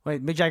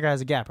 Wait, Mick Jagger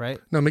has a gap, right?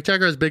 No, Mick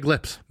Jagger has big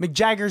lips. Mick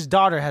Jagger's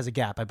daughter has a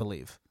gap, I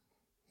believe.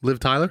 Liv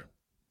Tyler?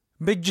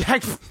 Mick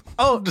Jagger.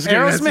 Oh,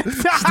 Aerosmith.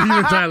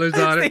 Steven Tyler's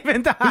daughter.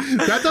 Steven Tyler.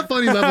 That's a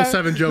funny level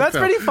 7 joke. That's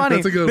pretty funny.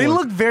 That's a good they one.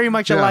 look very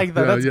much alike,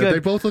 though. That's good. They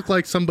both look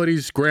like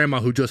somebody's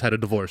grandma who just had a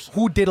divorce.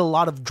 Who did a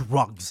lot of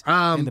drugs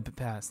in the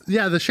past.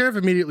 Yeah, the sheriff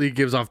immediately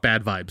gives off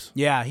bad vibes.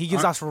 Yeah, he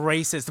gives off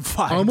racist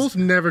vibes. Almost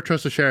never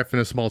trust a sheriff in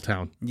a small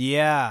town.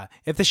 Yeah.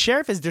 If the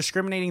sheriff is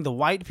discriminating the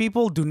white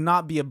people, do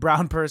not be a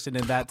brown person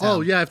in that town.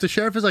 Oh, yeah. If the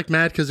sheriff is like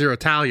mad because they're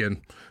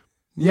Italian,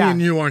 me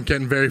and you aren't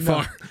getting very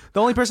far.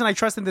 The only person I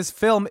trust in this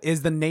film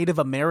is the Native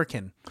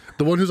American.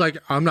 The one who's like,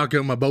 I'm not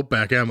getting my boat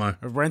back, am I?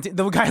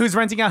 The guy who's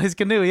renting out his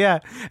canoe, yeah.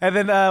 And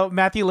then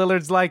Matthew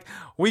Lillard's like,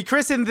 we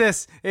christened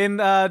this in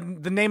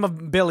the name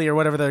of Billy or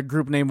whatever the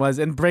group name was,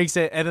 and breaks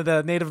it. And then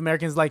the Native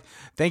American's like,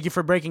 thank you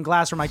for breaking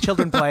glass where my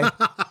children play.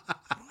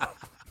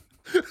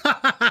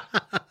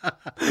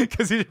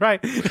 Because he's right.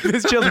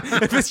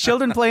 If his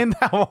children play in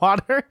that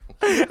water,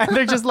 and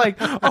they're just like,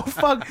 oh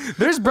fuck,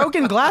 there's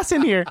broken glass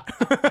in here.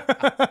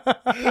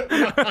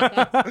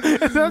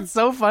 That's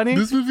so funny.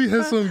 This movie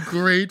has some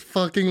great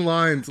fucking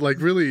lines. Like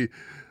really,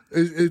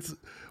 it's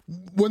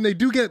when they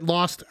do get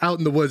lost out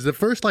in the woods, the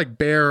first like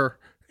bear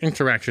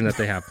interaction that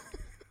they have.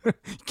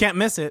 Can't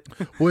miss it.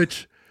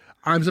 Which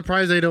I'm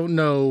surprised they don't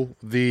know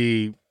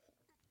the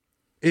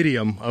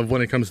idiom of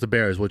when it comes to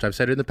bears, which I've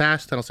said in the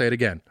past and I'll say it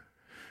again.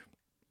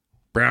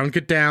 Brown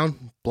get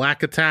down,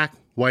 black attack,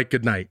 white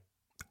good night.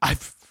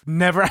 I've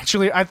never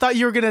actually. I thought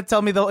you were gonna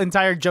tell me the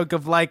entire joke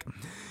of like,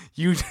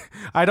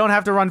 I don't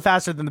have to run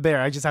faster than the bear.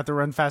 I just have to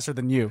run faster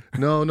than you.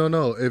 No.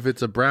 If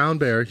it's a brown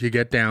bear, you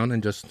get down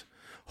and just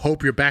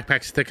hope your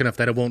backpack's thick enough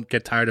that it won't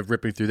get tired of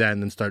ripping through that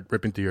and then start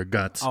ripping through your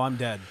guts. Oh, I'm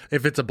dead.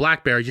 If it's a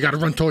black bear, you got to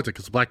run towards it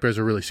because black bears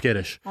are really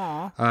skittish.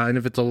 Aww. And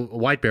if it's a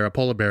white bear, a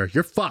polar bear,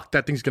 you're fucked.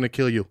 That thing's gonna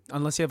kill you.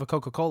 Unless you have a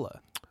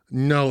Coca-Cola.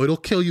 No, it'll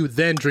kill you,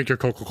 then drink your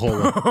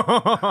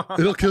Coca-Cola.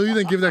 It'll kill you,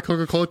 then give that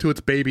Coca-Cola to its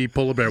baby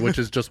polar bear, which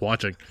is just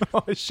watching.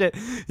 Oh, shit.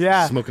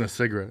 Yeah. Smoking a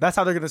cigarette. That's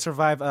how they're going to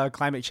survive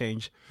climate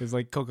change. It's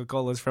like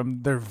Coca-Cola's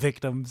from their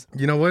victims.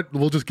 You know what?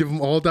 We'll just give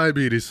them all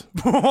diabetes.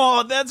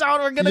 Oh, that's how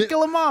we're going to kill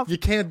them off. You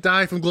can't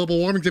die from global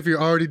warming if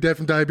you're already dead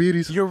from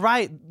diabetes. You're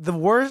right. The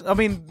worst, I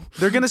mean,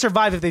 they're going to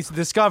survive if they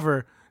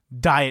discover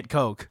Diet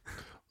Coke.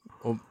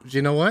 Well,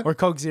 you know what? Or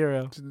Coke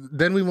Zero.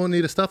 Then we won't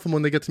need to stuff them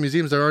when they get to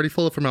museums. They're already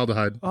full of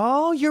formaldehyde.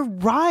 Oh, you're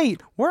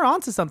right. We're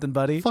onto something,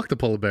 buddy. Fuck the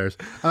polar bears.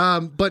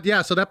 But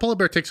yeah, so that polar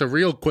bear takes a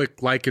real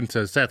quick liking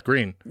to Seth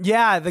Green.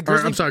 Yeah, the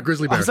grizzly.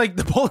 Grizzly bear. I was like,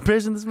 the polar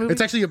bears in this movie? It's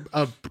actually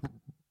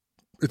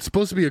it's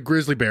supposed to be a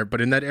grizzly bear,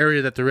 but in that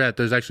area that they're at,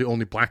 there's actually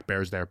only black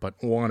bears there, but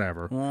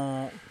whatever.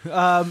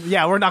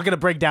 Yeah, we're not going to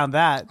break down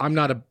that. I'm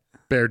not a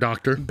bear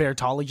doctor.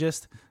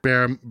 Beartologist?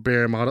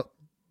 Bear model.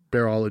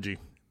 Bearology.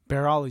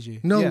 Bearology.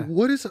 No, yeah.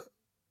 What is...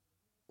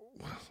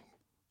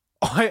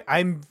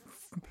 I'm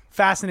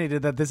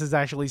fascinated that this is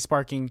actually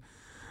sparking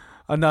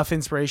enough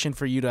inspiration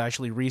for you to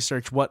actually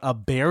research what a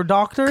bear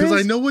doctor is. Because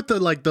I know what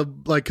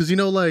because you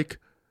know, like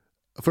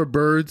for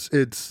birds,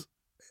 it's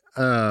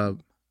what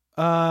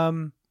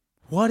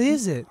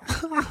is it?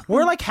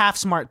 We're like half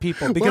smart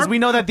people because we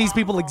know that these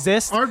people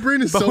exist. Our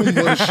brain is so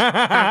mush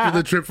after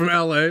the trip from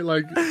LA.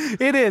 Like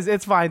it is.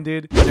 It's fine,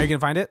 dude. Are you gonna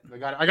find it? I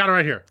got it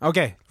right here.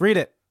 Okay, read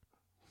it.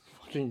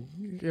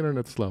 Fucking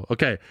internet's slow.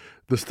 Okay,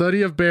 the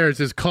study of bears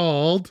is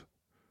called.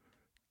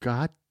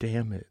 God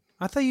damn it!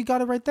 I thought you got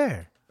it right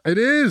there. It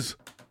is.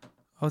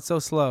 Oh, it's so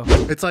slow.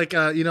 It's like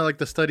like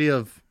the study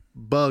of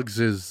bugs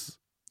is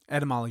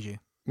etymology.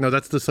 No,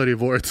 that's the study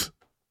of words.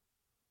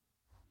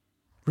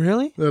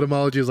 Really?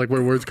 Etymology is like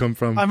where words come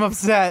from. I'm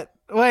upset.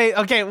 Wait,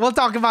 okay, we'll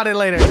talk about it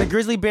later. The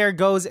grizzly bear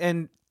goes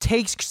and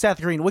takes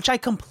Seth Green, which I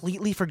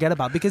completely forget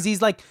about because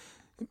he's like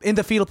in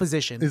the fetal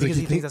position because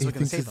he thinks that's what's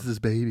going to save him. His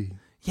baby.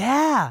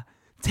 Yeah,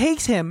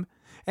 takes him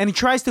and he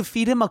tries to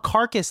feed him a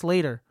carcass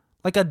later.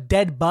 Like a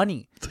dead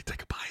bunny. It's like,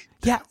 take a bite.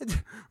 Yeah.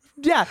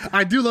 Yeah.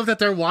 I do love that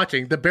they're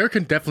watching. The bear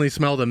can definitely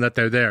smell them, that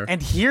they're there.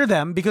 And hear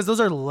them because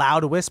those are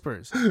loud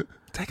whispers.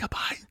 Take a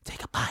bite.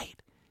 Take a bite.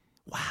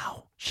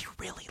 Wow. She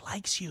really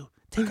likes you.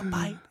 Take a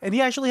bite. And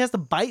he actually has to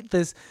bite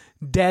this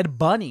dead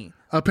bunny.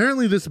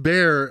 Apparently this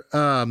bear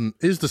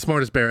is the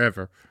smartest bear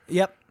ever.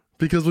 Yep.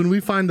 Because when we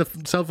find the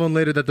cell phone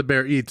later that the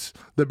bear eats,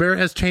 the bear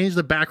has changed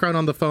the background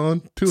on the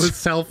phone to a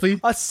selfie.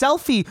 A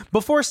selfie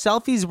before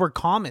selfies were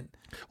common.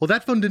 Well,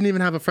 that phone didn't even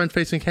have a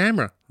front-facing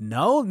camera.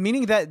 No,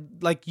 meaning that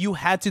like you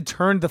had to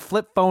turn the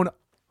flip phone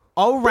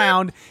all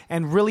around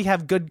and really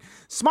have good,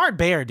 smart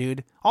bear,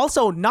 dude.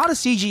 Also, not a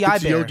CGI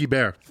It's bear. Yogi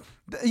Bear.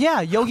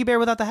 Yeah, Yogi Bear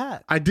without the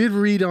hat. I did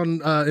read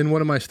on in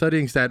one of my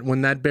studyings that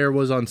when that bear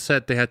was on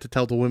set, they had to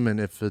tell the women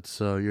if it's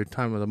your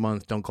time of the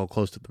month, don't go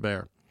close to the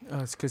bear. Oh,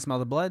 it's because smell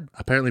the blood.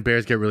 Apparently,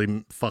 bears get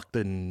really fucked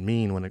and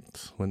mean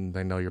when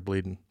they know you're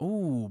bleeding.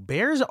 Ooh,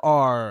 bears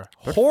are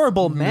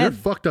horrible They're men.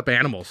 fucked up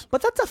animals.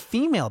 But that's a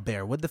female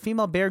bear. Would the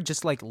female bear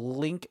just like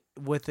link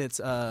with its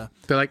They're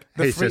like,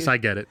 hey sis, I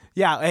get it.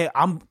 Yeah, hey,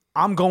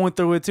 I'm going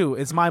through it too.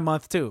 It's my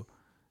month too.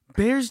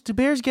 Do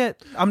bears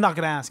get? I'm not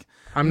gonna ask.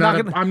 I'm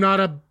not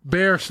a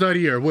bear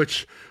studier,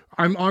 which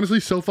I'm honestly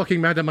so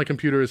fucking mad that my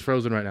computer is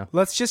frozen right now.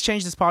 Let's just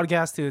change this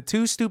podcast to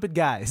two stupid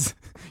guys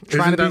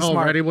trying Isn't to be that smart.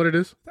 already what it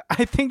is?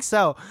 I think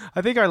so.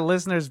 I think our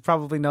listeners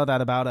probably know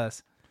that about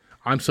us.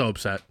 I'm so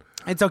upset.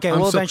 It's okay.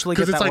 We'll eventually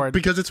get that word.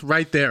 Because it's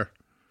right there.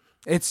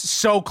 It's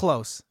so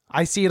close.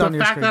 I see it on The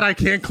your fact screen. that I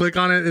can't click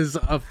on it is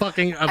a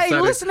fucking upsetting.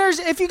 Hey, listeners,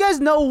 if you guys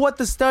know what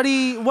the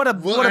study, what a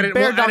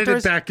bear doctor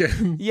is, back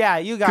in. yeah,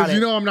 you got it. Because you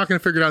know I'm not going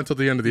to figure it out until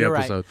the end of the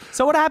episode. Right.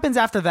 So what happens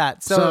after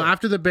that? So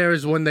after the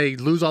bears, when they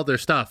lose all their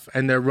stuff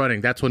and they're running,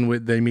 that's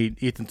when they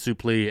meet Ethan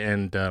Suplee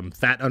and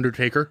Fat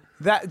Undertaker.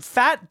 That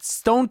fat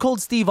Stone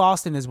Cold Steve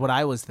Austin is what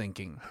I was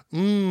thinking.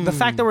 The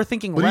fact that we're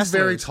thinking But wrestlers. he's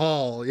very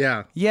tall,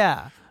 yeah.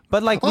 Yeah,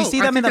 but like we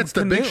see them in the that's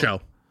the canoe. Big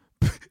Show.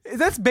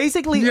 That's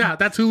basically Yeah,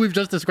 that's who we've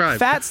just described.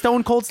 Fat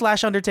Stone Cold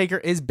 / Undertaker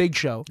is Big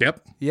Show.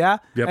 Yep. Yeah?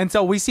 Yep. And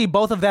so we see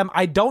both of them.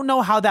 I don't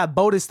know how that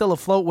boat is still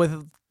afloat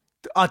with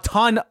a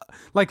ton,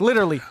 like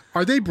literally.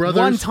 Are they brothers?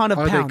 1 ton of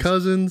Are pounds. they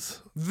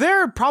cousins?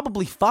 They're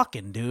probably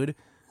fucking, dude.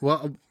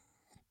 Well,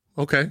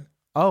 okay.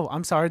 Oh,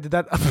 I'm sorry. Did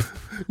that?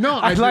 No,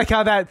 I like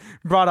how that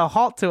brought a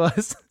halt to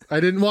us. I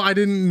didn't. Well, I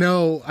didn't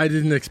know. I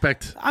didn't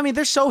expect. I mean,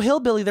 they're so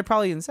hillbilly. They're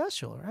probably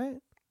incestual, right?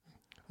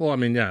 Well, I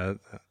mean, yeah.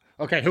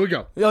 Okay, here we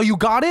go. Oh, you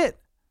got it?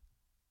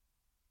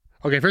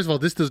 Okay, first of all,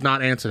 this does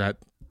not answer that.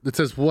 It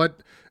says,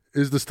 what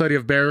is the study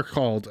of bear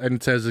called? And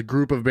it says a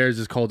group of bears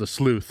is called a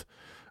sleuth.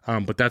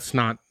 But that's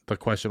not the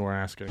question we're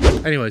asking.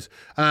 Anyways,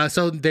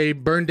 so they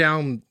burned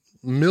down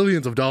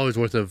millions of dollars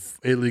worth of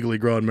illegally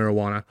grown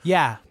marijuana.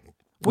 Yeah.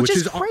 Which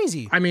is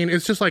crazy. I mean,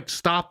 it's just like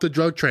stop the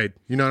drug trade.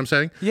 You know what I'm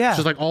saying? Yeah. It's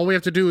just like all we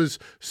have to do is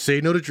say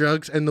no to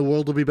drugs and the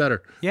world will be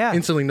better. Yeah.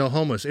 Instantly no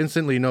homeless.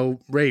 Instantly no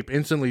rape.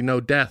 Instantly no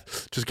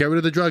death. Just get rid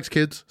of the drugs,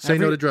 kids. Say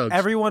no to drugs.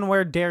 Everyone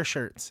wear Dare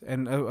shirts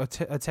and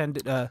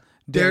attend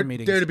Dare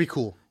meetings. Dare to be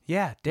cool.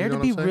 Yeah, Dare know to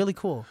what be I'm saying? really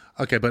cool.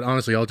 Okay, but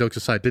honestly, all jokes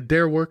aside, did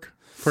Dare work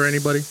for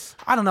anybody?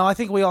 I don't know. I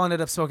think we all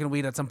ended up smoking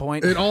weed at some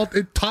point.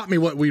 It taught me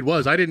what weed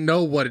was. I didn't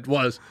know what it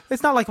was.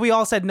 It's not like we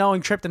all said no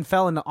and tripped and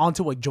fell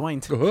onto a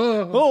joint.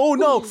 Oh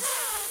no!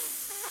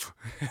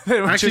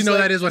 Actually, no,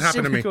 that is what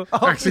happened to me. Cool.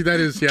 Oh, Actually, that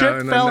is, yeah.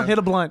 Tripped, fell, hit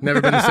a blunt.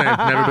 Never been the same.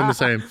 Never been the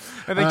same.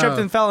 And they tripped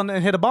and fell and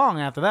hit a bong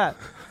after that.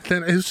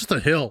 Then it was just a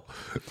hill.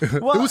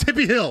 It was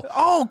Hippie Hill.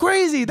 Oh,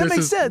 crazy. That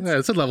makes sense. Yeah,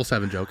 it's a level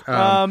 7 joke.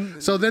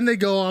 So then they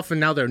go off and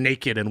now they're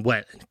naked and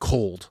wet and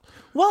cold.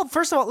 Well,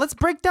 first of all, let's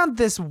break down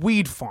this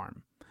weed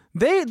farm.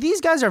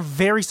 These guys are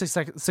very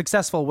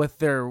successful with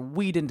their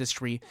weed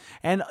industry,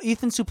 and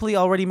Ethan Suplee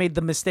already made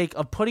the mistake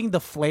of putting the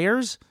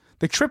flares,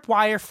 the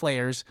tripwire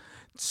flares,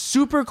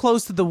 super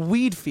close to the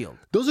weed field.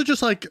 Those are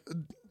just like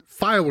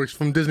fireworks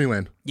from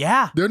Disneyland.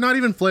 Yeah. They're not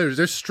even flares.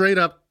 They're straight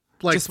up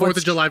like Just 4th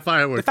of July The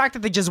fireworks. fact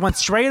that they just went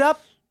straight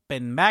up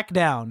and back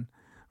down,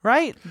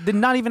 right? Did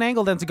not even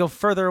angle them to go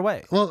further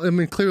away. Well, I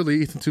mean,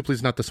 clearly Ethan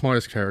Suplee's not the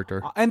smartest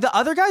character. And the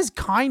other guy's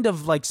kind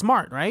of like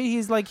smart, right? He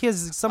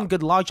has some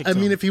good logic to I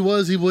mean, him. if he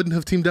was, he wouldn't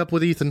have teamed up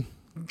with Ethan.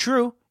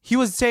 True. He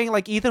was saying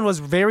like Ethan was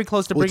very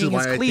close to Which is bringing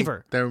why his I cleaver.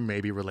 think they're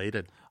maybe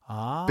related.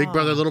 Big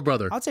brother, little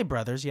brother. I'd say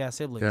brothers, yeah,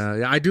 siblings.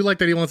 Yeah. I do like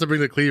that he wants to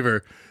bring the cleaver.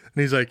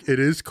 And he's like, it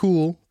is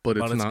cool, but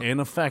it's not.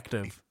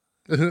 ineffective.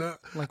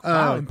 Like,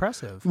 wow,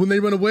 impressive. When they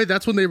run away,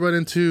 that's when they run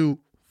into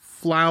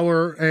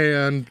Flower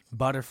and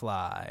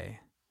Butterfly.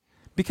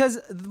 Because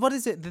what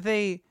is it? Did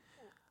they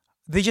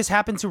just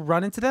happen to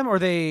run into them, or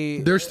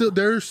they're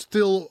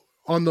still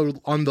on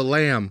the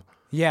lamb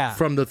yeah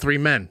from the 3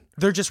 men.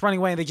 They're just running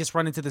away and they just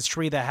run into this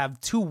tree that have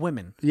 2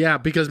 women. Yeah,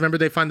 because remember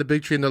they find the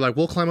big tree and they're like,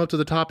 we'll climb up to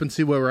the top and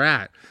see where we're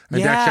at. And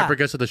Yeah. Dax Shepard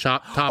gets to the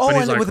top Oh, and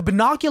he's like, with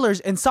binoculars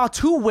and saw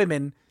 2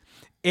 women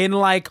in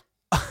like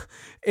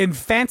in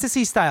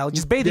fantasy style,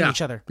 just bathing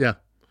each other. Yeah.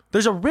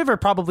 There's a river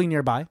probably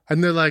nearby.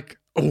 And they're like,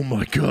 oh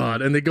my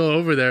God. And they go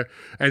over there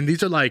and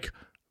these are like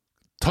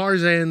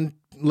Tarzan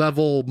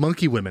level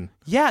monkey women.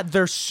 Yeah,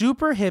 they're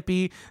super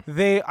hippie.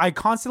 I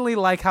constantly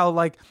like how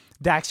like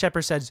Dax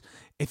Shepard says,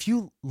 if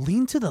you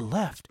lean to the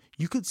left,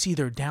 you could see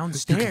they're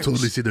downstairs. You can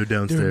totally see they're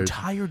downstairs. Their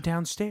entire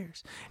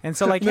downstairs. And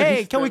so like,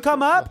 hey, can we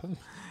come up? And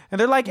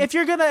they're like, if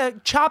you're going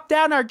to chop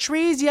down our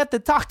trees, you have to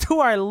talk to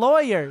our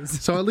lawyers.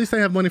 So at least they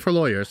have money for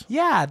lawyers.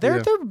 Yeah,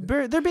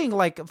 they're being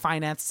like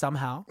financed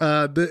somehow.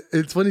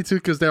 It's funny too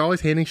because they're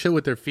always handing shit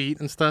with their feet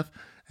and stuff.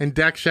 And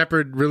Dax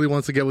Shepard really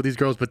wants to get with these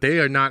girls, but they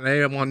are not.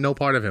 They want no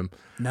part of him.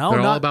 No,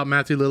 they're all about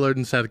Matthew Lillard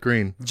and Seth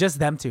Green. Just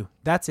them two.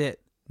 That's it.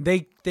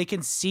 They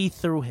can see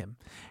through him.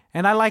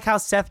 And I like how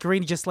Seth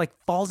Green just like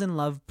falls in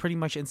love pretty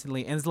much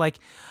instantly and is like,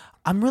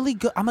 I'm really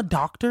good. I'm a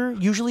doctor.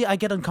 Usually I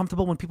get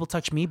uncomfortable when people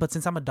touch me, but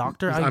since I'm a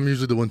doctor, I'm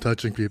usually the one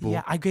touching people.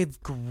 Yeah, I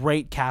give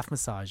great calf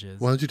massages.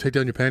 Why don't you take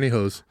down your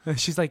pantyhose?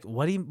 She's like,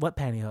 what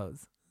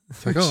pantyhose?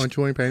 It's like, oh, aren't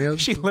you wearing pantyhose?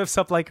 She lifts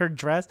up like her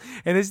dress,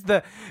 and it's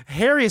the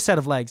hairiest set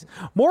of legs.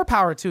 More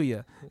power to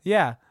you.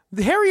 Yeah.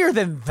 Hairier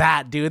than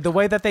that, dude. The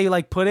way that they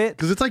like put it.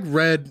 Because it's like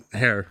red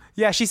hair.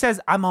 Yeah, she says,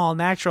 I'm all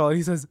natural. And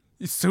he says,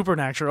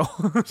 supernatural.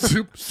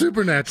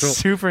 Supernatural.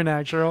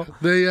 Supernatural.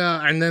 They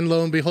and then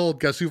lo and behold,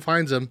 guess who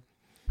finds him?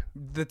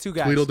 The two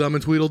guys. Tweedledum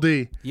and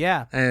Tweedledee.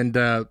 Yeah. And,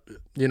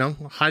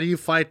 how do you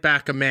fight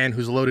back a man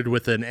who's loaded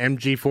with an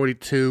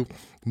MG42,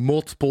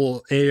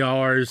 multiple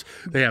ARs,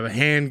 they have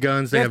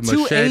handguns, they have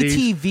machetes.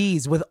 Two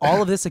ATVs with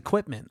all of this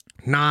equipment.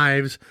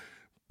 Knives,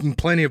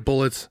 plenty of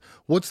bullets.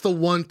 What's the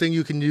one thing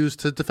you can use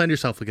to defend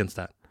yourself against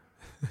that?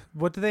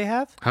 What do they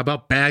have? How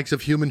about bags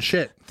of human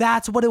shit?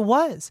 That's what it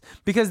was.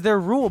 Because their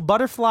rule,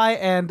 Butterfly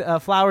and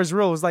Flower's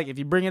rule was like, if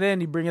you bring it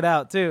in, you bring it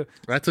out too.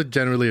 That's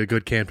generally a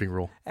good camping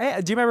rule. Hey,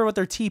 do you remember what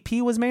their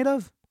TP was made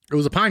of? It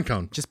was a pine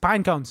cone. Just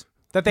pine cones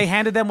that they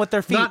handed them with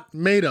their feet. Not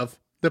made of.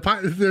 Their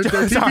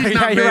TP Sorry, is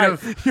not made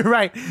of. You're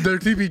right. Their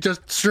TP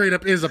just straight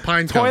up is a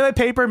pine cone. Toilet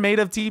paper made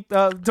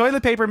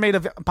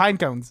of pine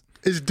cones.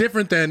 Is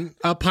different than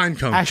a pine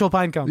cone. Actual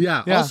pine cone.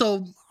 Yeah.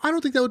 Also, I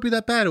don't think that would be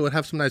that bad. It would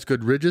have some nice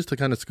good ridges to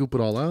kind of scoop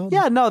it all out.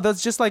 Yeah, no,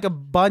 that's just like a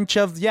bunch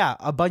of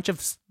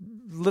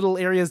little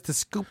areas to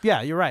scoop.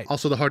 Yeah, you're right.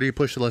 Also, the harder you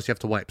push, the less you have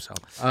to wipe. So,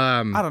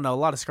 I don't know. A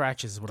lot of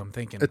scratches is what I'm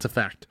thinking. It's a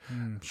fact.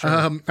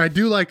 Sure. I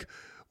do like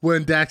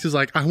when Dax is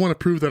like, I want to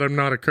prove that I'm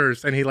not a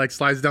curse. And he like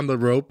slides down the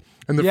rope.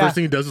 And the first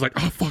thing he does is like,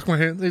 oh, fuck my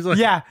hand. He's like,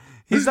 yeah.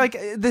 He's like,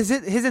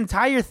 his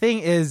entire thing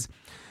is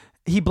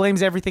he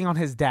blames everything on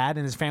his dad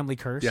and his family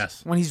curse.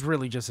 Yes. When he's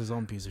really just his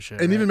own piece of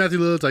shit. And even Matthew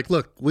Lillard's like,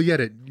 look, we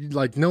get it.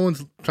 Like, no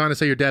one's trying to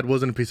say your dad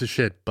wasn't a piece of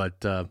shit, but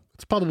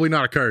it's probably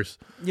not a curse.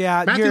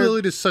 Yeah. Matthew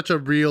Lillard is such a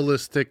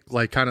realistic,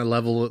 like, kind of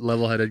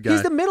level-headed guy.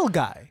 He's the middle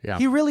guy. Yeah.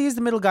 He really is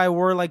the middle guy,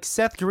 where, like,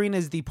 Seth Green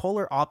is the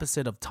polar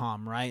opposite of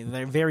Tom, right?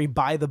 They're very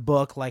by the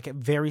book, like,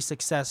 very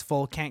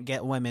successful, can't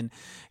get women.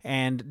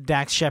 And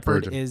Dax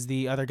Shepard is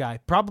the other guy.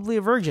 Probably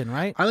a virgin,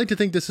 right? I like to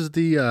think this is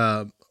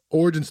the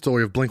origin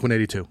story of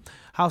Blink-182.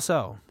 How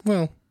so?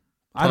 Well,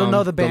 I don't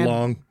know the band.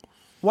 DeLonge.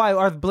 Why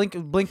are Blink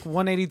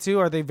 182?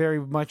 Are they very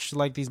much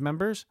like these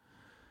members?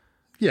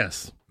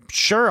 Yes.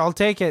 Sure, I'll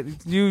take it.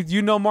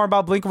 You know more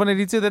about Blink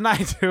 182 than I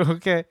do.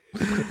 Okay.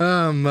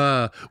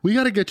 We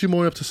got to get you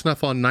more up to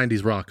snuff on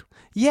 90s rock.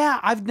 Yeah,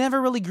 I've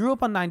never really grew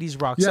up on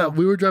 90s rock. Yeah, so.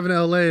 we were driving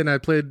to LA and I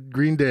played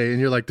Green Day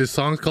and you're like, this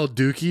song's called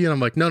Dookie, and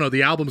I'm like, no,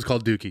 the album's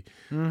called Dookie.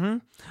 Mm-hmm.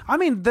 I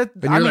mean,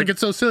 like,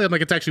 it's so silly. I'm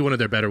like, it's actually one of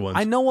their better ones.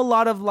 I know a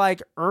lot of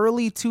like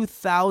early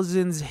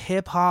 2000s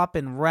hip hop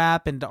and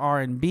rap and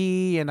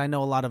R&B, and I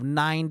know a lot of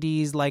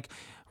 90s like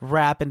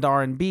rap and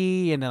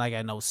R&B, and then like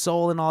I know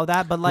soul and all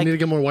that, but like you need to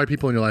get more white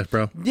people in your life,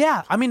 bro.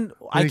 Yeah, I mean,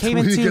 we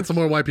need to get some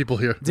more white people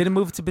here. Didn't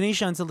move to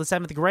Benicia until the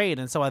 7th grade,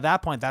 and so at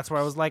that point, that's where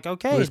I was like,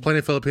 okay. There's plenty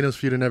of Filipinos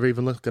for you to never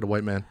even look at a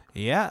white man.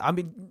 Yeah, I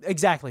mean,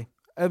 exactly.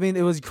 I mean,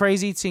 it was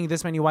crazy seeing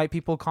this many white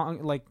people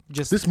like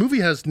just. This movie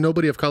has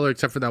nobody of color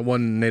except for that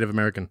one Native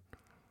American.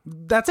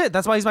 That's it.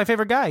 That's why he's my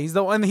favorite guy. He's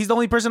the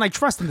only person I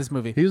trust in this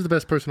movie. He was the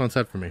best person on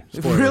set for me.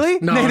 Spoilers. Really?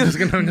 No, I'm just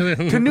gonna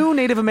Canoe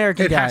Native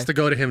American guy. It has to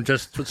go to him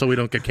just so we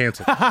don't get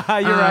canceled. You're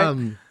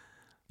right.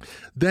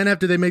 Then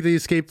after they make the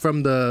escape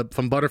from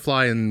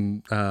Butterfly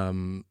and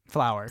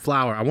Flower,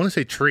 I want to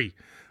say tree,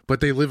 but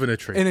they live in a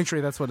tree. In a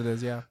tree, that's what it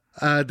is. Yeah.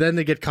 Then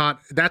they get caught.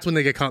 That's when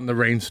they get caught in the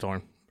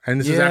rainstorm, and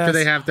this is after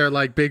they have their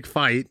like big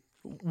fight.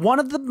 One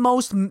of the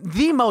most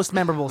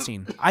memorable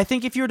scene. I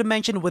think if you were to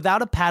mention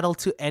without a paddle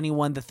to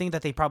anyone, the thing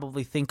that they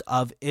probably think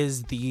of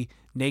is the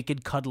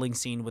naked cuddling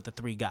scene with the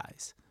three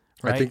guys.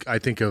 Right? I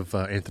think of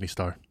Anthony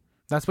Starr.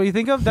 That's what you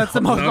think of? That's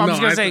the most. I'm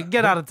just gonna say,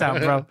 get out of town,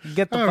 bro.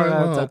 Get the fuck out of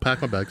town. I'll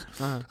pack my bags.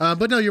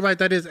 But no, you're right.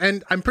 That is,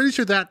 and I'm pretty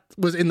sure that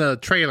was in the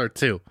trailer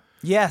too.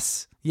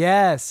 Yes.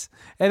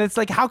 And it's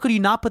like, how could you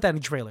not put that in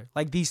the trailer?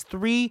 Like these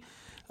three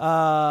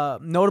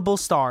notable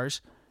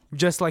stars.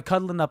 Just like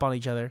cuddling up on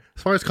each other.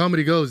 As far as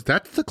comedy goes,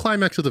 that's the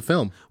climax of the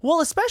film. Well,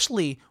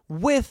 especially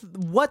with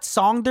what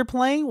song they're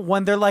playing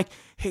when they're like,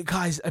 "Hey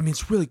guys, I mean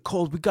it's really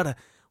cold. We gotta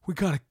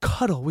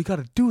cuddle. We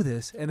gotta do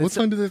this." And what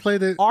song do they play?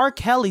 R.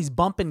 Kelly's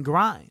 "Bump and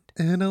Grind."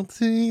 And I don't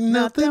see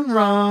nothing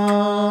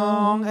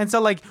wrong. And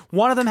so like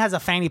one of them has a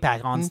fanny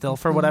pack on still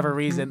for whatever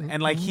reason,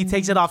 and like he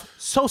takes it off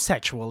so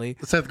sexually.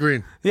 Seth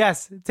Green.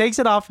 Yes, takes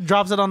it off,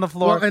 drops it on the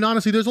floor. Well, and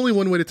honestly, there's only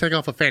one way to take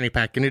off a fanny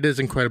pack, and it is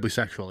incredibly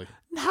sexually.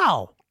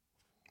 How?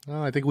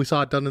 Oh, I think we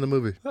saw it done in the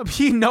movie.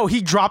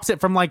 He drops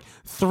it from like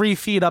 3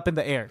 feet up in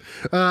the air.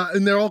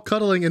 And they're all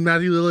cuddling, and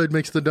Matthew Lillard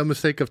makes the dumb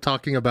mistake of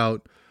talking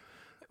about...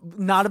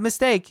 Not a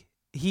mistake.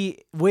 He,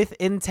 with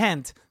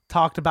intent,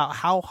 talked about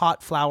how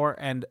hot Flower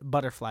and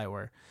Butterfly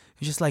were.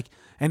 He's just like,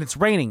 and it's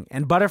raining.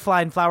 And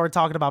Butterfly and Flower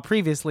talked about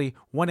previously,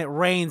 when it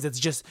rains,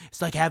 it's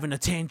like having a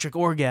tantric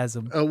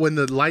orgasm. When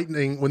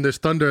there's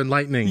thunder and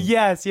lightning.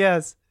 Yes.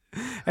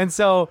 And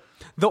so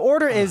the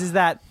order is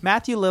that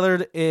Matthew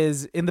Lillard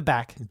is in the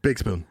back. Big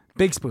Spoon.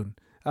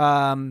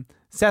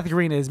 Seth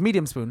Green is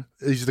medium spoon.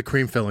 He's the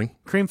cream filling.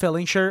 Cream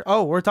filling, sure.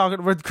 Oh, we're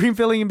cream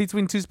filling in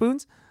between 2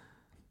 spoons?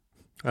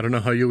 I don't know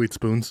how you eat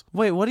spoons.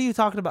 Wait, what are you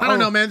talking about? I don't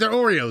know, man. They're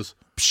Oreos.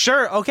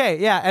 Sure, okay,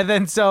 yeah. And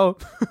then so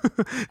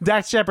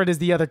Dax Shepard is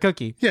the other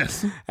cookie.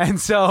 Yes. And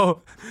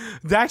so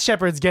Dax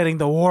Shepard's getting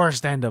the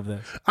worst end of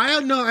this. I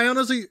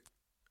honestly...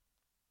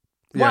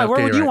 Why?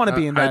 Where would you want to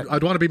be in that?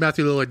 I'd want to be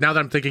Matthew Lillard now that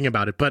I'm thinking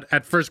about it. But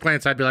at first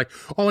glance, I'd be like,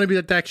 oh, I want to be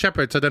the Dax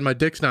Shepard. So then my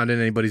dick's not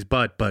in anybody's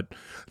butt. But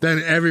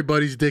then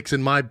everybody's dick's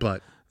in my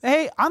butt.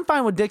 Hey, I'm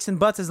fine with dicks and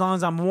butts as long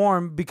as I'm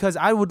warm because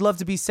I would love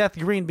to be Seth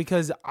Green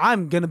because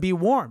I'm going to be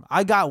warm.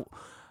 I got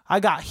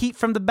heat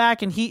from the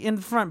back and heat in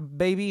the front,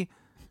 baby.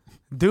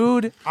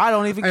 Dude, I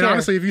don't even care. And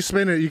honestly, if you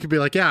spin it, you could be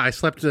like, yeah, I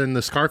slept in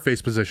the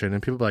Scarface position.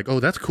 And people be like, oh,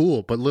 that's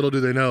cool. But little do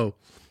they know,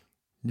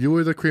 you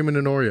were the cream in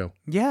an Oreo.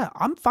 Yeah,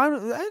 I'm fine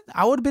with that.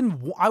 I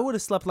would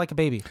have slept like a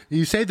baby.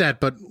 You say that,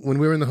 but when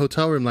we were in the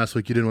hotel room last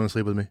week, you didn't want to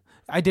sleep with me.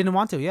 I didn't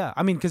want to, yeah.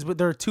 I mean, because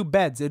there are 2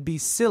 beds. It'd be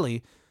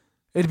silly.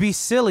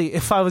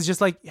 If I was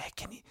just like,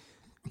 hey,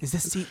 is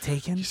this seat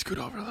taken? You scoot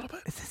over a little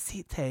bit. Is this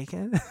seat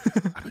taken?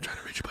 I've been trying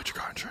to reach you about your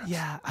car insurance.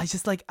 Yeah, I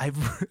just like, I've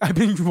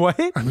been, what?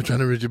 I've been trying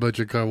to reach you about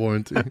your car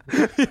warranty.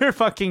 You're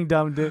fucking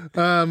dumb, dude.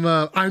 I'm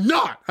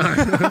not.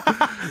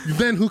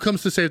 Then who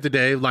comes to save the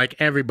day? Like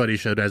everybody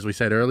should, as we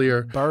said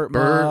earlier.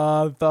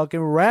 Burt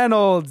fucking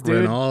Reynolds,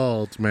 dude.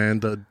 Reynolds, man.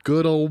 The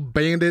good old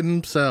bandit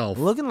himself.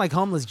 Looking like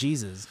homeless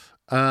Jesus.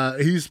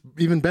 He's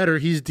even better.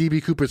 He's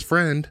DB Cooper's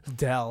friend.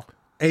 Dell.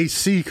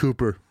 AC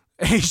Cooper.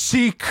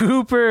 AC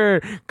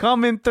Cooper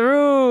coming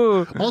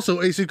through.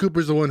 Also, AC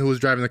Cooper's the one who was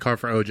driving the car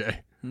for OJ.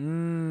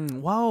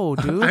 Whoa,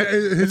 dude.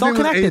 It's all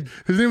connected.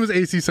 His name was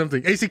AC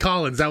something. AC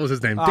Collins. That was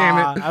his name.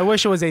 Damn it. I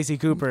wish it was AC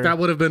Cooper. That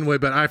would have been way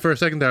better. For a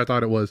second there, I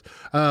thought it was.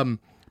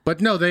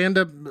 But no, they end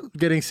up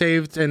getting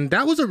saved. And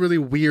that was a really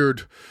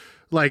weird...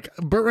 Like,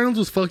 Burt Reynolds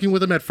was fucking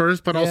with him at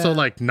first, but also,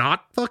 like,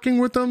 not fucking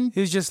with him.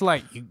 He was just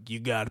like, you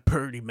got a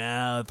pretty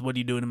mouth. What are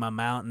you doing in my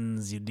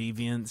mountains, you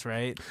deviants,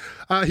 right?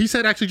 He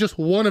said actually just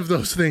one of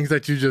those things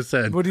that you just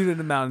said. What are you doing in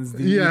the mountains,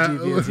 yeah, you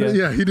deviants?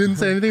 Yeah, he didn't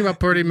say anything about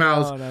pretty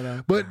mouths.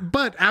 No.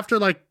 But after,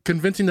 like,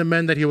 convincing the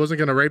men that he wasn't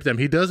going to rape them,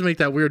 he does make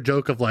that weird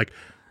joke of, like,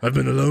 I've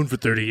been alone for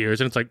 30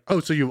 years. And it's like, oh,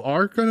 so you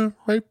are going to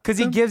rape Because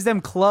he gives them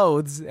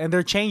clothes, and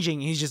they're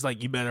changing. He's just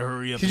like, you better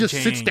hurry up He just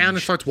sits down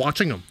and starts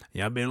watching them.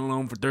 Yeah, I've been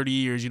alone for 30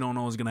 years. You don't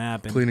know what's going to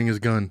happen. Cleaning his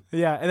gun.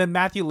 Yeah, and then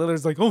Matthew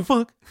Lillard's like, oh,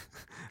 fuck.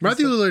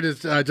 Matthew Lillard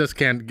is, just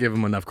can't give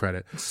him enough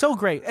credit. So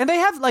great. And they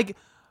have, like,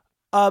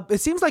 it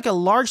seems like a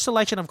large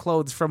selection of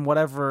clothes from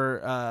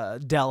whatever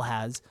Dell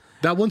has.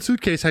 That one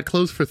suitcase had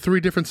clothes for 3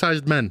 different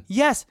sized men.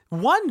 Yes.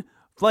 One,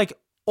 like...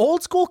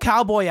 old school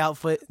cowboy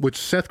outfit, which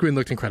Seth Green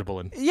looked incredible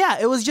in. Yeah,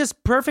 it was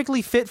just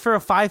perfectly fit for a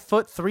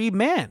 5'3"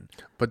 man.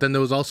 But then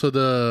there was also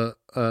the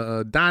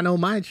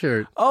Dynamite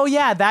shirt. Oh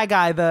yeah, that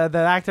guy, the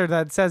actor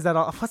that says that.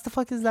 What the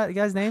fuck is that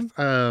guy's name?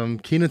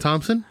 Kenan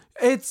Thompson.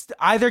 It's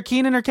either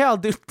Kenan or Kel,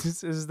 dude.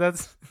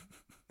 That's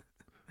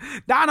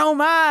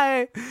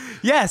Dynamite.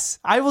 Yes,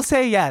 I will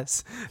say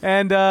yes.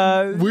 And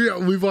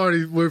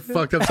we're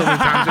fucked up so many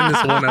times in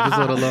this one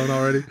episode alone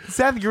already.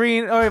 Seth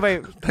Green. Oh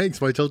wait. Thanks,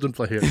 my children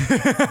play here.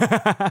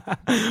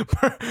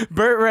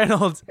 Burt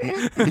Reynolds.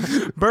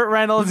 Burt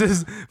Reynolds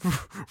is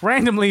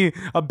randomly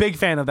a big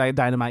fan of that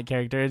Dynamite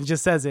character and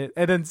just says it.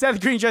 And then Seth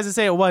Green tries to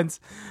say it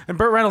once, and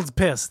Burt Reynolds is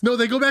pissed. No,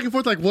 they go back and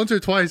forth like once or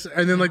twice,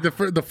 and then like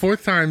the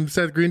fourth time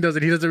Seth Green does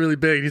it, he does it really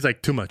big. He's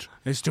like, too much.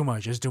 It's too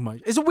much. It's too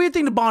much. It's a weird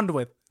thing to bond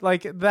with.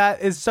 Like,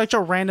 that is such a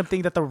random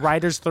thing that the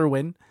writers threw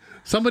in.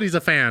 Somebody's a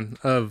fan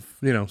of,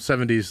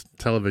 70s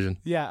television.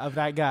 Yeah, of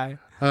that guy.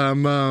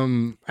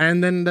 And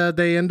then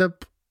they end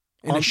up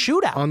in a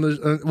shootout. On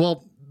the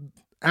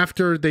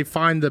after they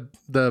find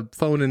the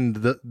phone and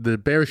the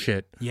bear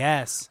shit.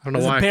 Yes. I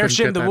don't know why. Bear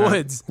shit in the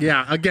woods.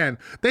 Yeah, again,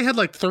 they had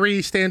like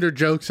 3 standard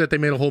jokes that they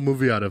made a whole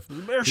movie out of.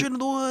 There's a bear shit in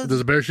the woods.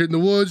 There's a bear shit in the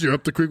woods. You're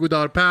up the creek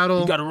without a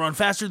paddle. You got to run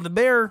faster than the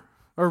bear.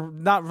 Or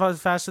not run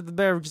faster than the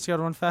bear. We just got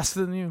to run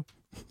faster than you.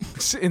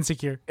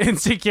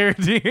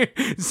 Insecurity.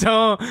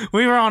 So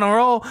we were on a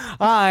roll.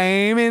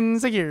 I'm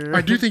insecure.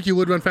 I do think you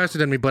would run faster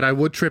than me, but I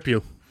would trip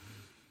you.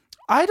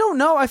 I don't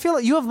know. I feel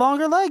like you have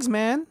longer legs,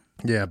 man.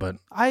 Yeah, but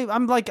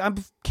I'm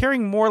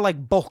carrying more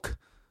like bulk.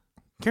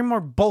 Carrying more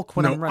bulk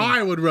when I'm running.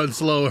 I would run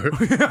slower.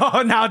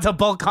 Oh, now it's a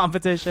bulk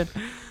competition.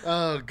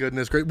 Oh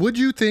goodness, great. Do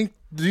you think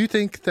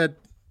that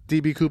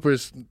DB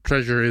Cooper's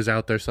treasure is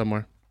out there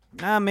somewhere?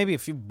 Maybe a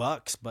few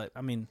bucks, but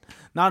I mean,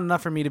 not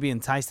enough for me to be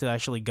enticed to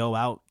actually go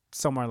out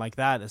somewhere like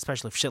that,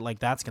 especially if shit like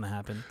that's gonna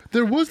happen.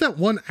 There was that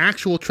one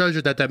actual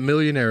treasure that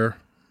millionaire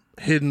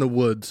hid in the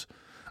woods.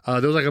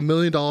 There was like $1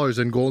 million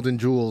in gold and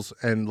jewels,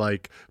 and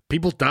like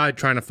people died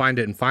trying to find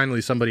it, and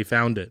finally somebody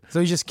found it. So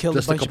he just killed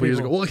a bunch of people. Years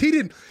ago. Well,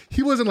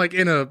 he wasn't like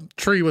in a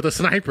tree with a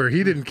sniper.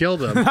 He didn't kill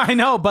them. I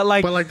know, but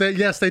like that,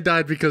 yes, they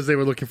died because they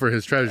were looking for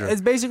his treasure. It's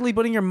basically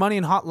putting your money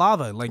in hot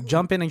lava, like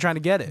jump in and trying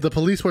to get it. The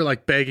police were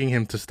like begging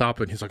him to stop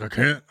it. He's like, I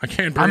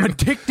can't. I'm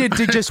addicted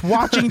to just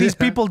watching these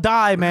people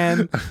die,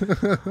 man.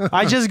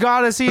 I just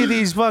gotta see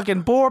these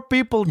fucking poor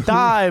people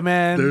die,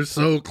 man. They're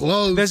so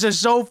close. This is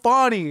so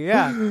funny.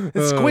 Yeah,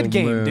 it's Squid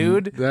Game, man.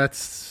 dude.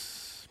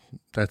 That's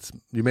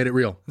You made it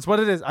real. That's what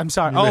it is. I'm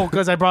sorry. Oh,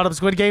 because I brought up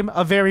Squid Game,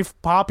 a very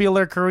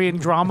popular Korean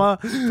drama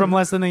from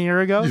less than a year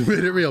ago. You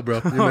made it real,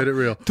 bro. You made it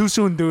real. Too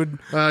soon, dude.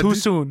 Too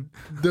soon.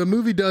 The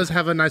movie does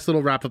have a nice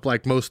little wrap up,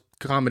 like most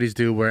comedies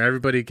do, where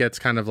everybody gets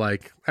kind of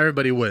like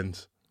everybody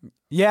wins.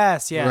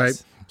 Yes.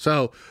 Right.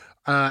 So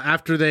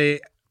after they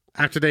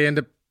end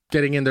up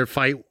getting in their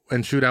fight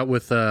and shootout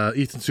with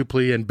Ethan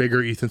Suplee and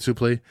bigger Ethan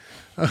Suplee,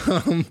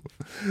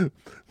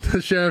 the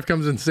sheriff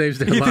comes and saves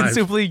their lives.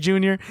 Ethan Suplee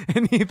Jr.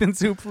 and Ethan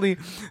Suplee,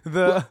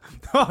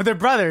 they're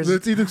brothers.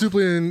 It's Ethan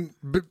Suplee and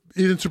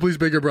Ethan Suplee's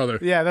bigger brother.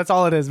 Yeah, that's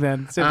all it is,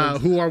 man.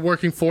 Who are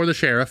working for the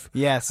sheriff.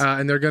 Yes.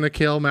 And they're going to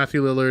kill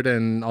Matthew Lillard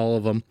and all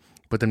of them.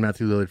 But then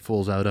Matthew Lillard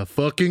pulls out a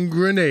fucking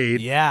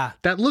grenade. Yeah.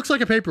 That looks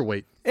like a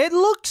paperweight. It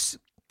looks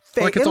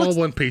fake. Like it's all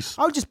one piece.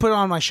 I'll just put it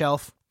on my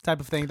shelf type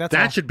of thing.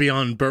 That should be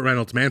on Burt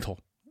Reynolds' mantle.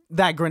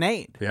 That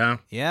grenade. Yeah.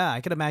 Yeah,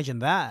 I could imagine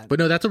that. But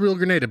no, that's a real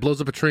grenade. It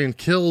blows up a tree and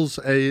kills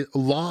a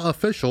law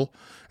official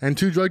and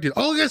 2 drug dealers.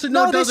 Oh, yes,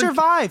 no, they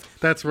survived.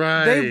 That's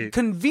right. They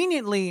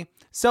conveniently,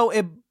 so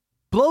it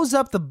blows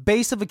up the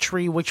base of a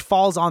tree, which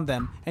falls on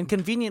them. And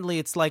conveniently,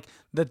 it's like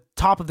the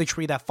top of the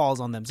tree that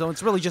falls on them. So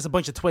it's really just a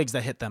bunch of twigs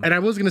that hit them. And I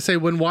was going to say,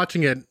 when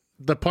watching it,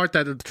 the part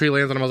that the tree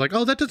lands on, I was like,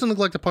 oh, that doesn't look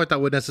like the part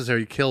that would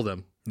necessarily kill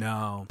them.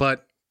 No.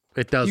 But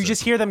it doesn't. You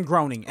just hear them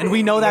groaning. And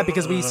we know that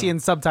because we see in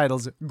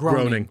subtitles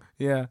groaning.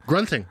 Yeah.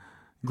 Grunting.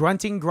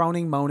 Grunting,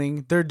 groaning,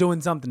 moaning. They're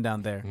doing something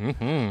down there.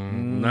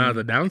 Nah,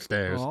 the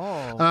downstairs.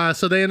 Oh.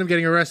 So they end up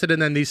getting arrested,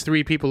 and then these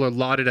 3 people are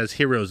lauded as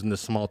heroes in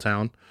this small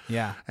town.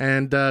 Yeah.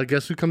 And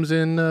guess who comes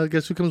in?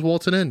 Guess who comes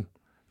waltzing in?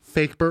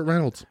 Fake Burt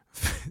Reynolds.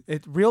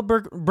 Real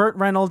Burt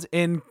Reynolds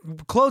in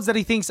clothes that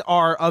he thinks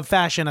are of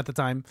fashion at the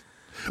time.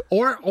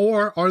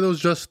 Or are those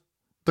just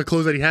the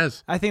clothes that he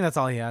has? I think that's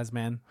all he has,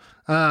 man.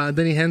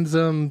 Then he hands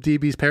them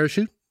DB's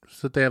parachute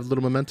so that they have a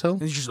little memento.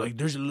 And he's just like,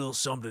 there's a little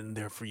something in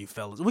there for you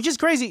fellas. Which is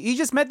crazy. He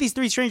just met these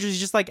 3 strangers.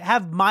 He's just like,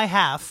 have my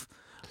half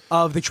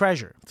of the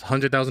treasure. It's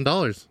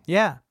 $100,000.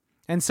 Yeah.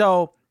 And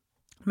so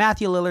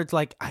Matthew Lillard's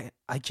like, I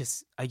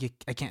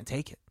can't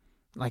take it.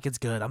 Like, it's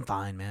good. I'm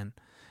fine, man.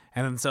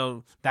 And then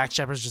so Dax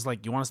Shepard's just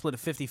like, you want to split it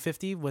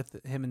 50-50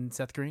 with him and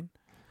Seth Green?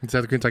 And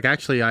Seth Green's like,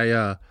 actually,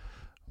 I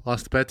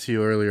lost a bet to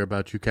you earlier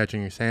about you catching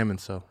your salmon,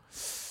 so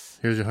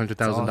here's your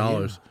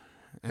 $100,000.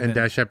 And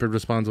Dax Shepard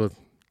responds with,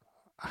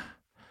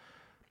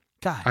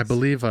 guys, I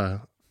believe I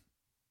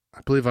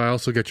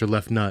also get your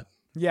left nut.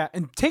 Yeah,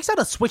 and takes out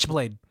a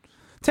switchblade.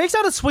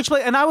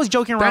 And I was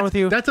joking around with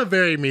you. That's a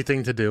very me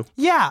thing to do.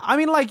 Yeah, I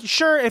mean, like,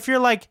 sure, if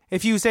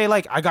you say,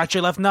 like, I got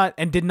your left nut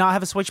and did not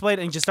have a switchblade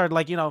and just started,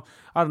 like, you know,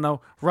 I don't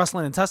know,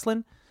 rustling and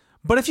tussling.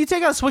 But if you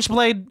take out a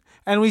switchblade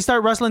and we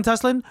start rustling and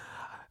tussling,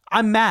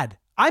 I'm mad.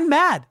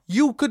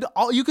 You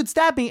could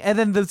stab me, and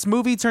then this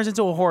movie turns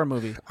into a horror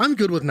movie. I'm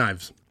good with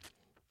knives.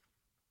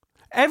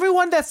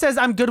 Everyone that says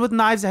I'm good with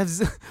knives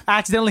has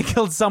accidentally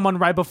killed someone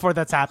right before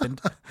that's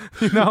happened.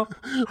 You know?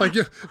 Like,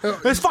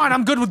 it's fine,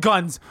 I'm good with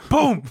guns.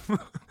 Boom.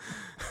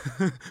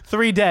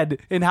 3 dead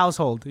in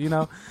household, you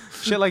know?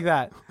 Shit like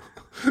that.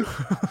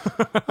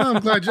 I'm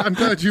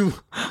glad you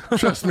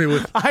trust me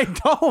with I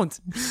don't.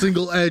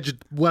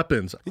 single-edged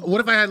weapons. What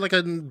if I had like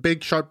a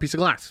big sharp piece of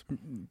glass?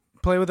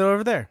 Play with it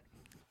over there.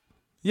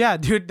 Yeah,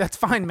 dude, that's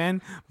fine,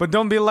 man. But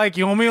don't be like,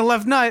 you owe me a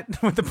left nut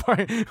with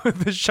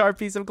the sharp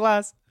piece of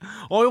glass.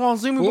 Oh, you want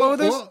to see me play with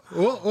this?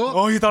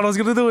 Oh, you thought I was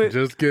going to do it.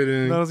 Just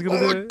kidding. I was going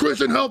to do it.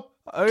 Christian, help.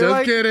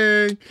 Just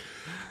kidding.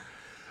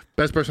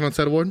 Best person on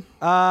set award?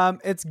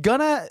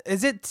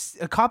 Is it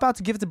a cop-out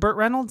to give it to Burt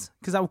Reynolds?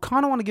 Because I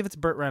kind of want to give it to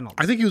Burt Reynolds.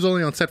 I think he was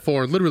only on set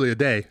for literally a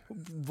day.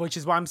 Which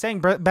is why I'm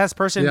saying best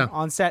person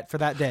on set for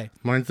that day.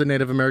 Mine's the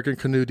Native American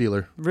canoe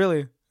dealer.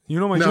 Really? You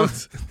know my children.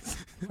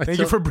 Thank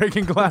you for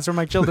breaking glass where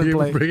my children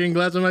play. Breaking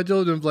glass where my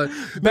children play.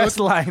 Best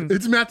line.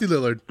 It's Matthew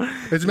Lillard.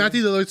 It's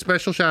Matthew Lillard.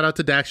 Special shout out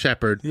to Dax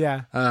Shepard.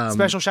 Yeah.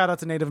 Special shout out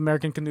to Native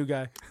American canoe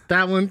guy.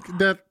 That one.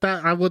 That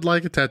I would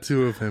like a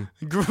tattoo of him.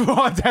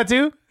 A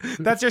tattoo?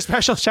 That's your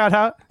special shout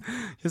out.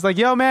 He's like,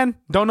 yo, man,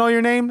 don't know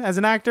your name as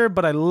an actor,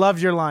 but I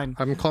love your line.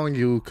 I'm calling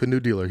you canoe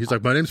dealer. He's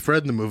like, my name's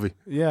Fred in the movie.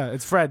 Yeah,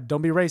 it's Fred.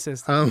 Don't be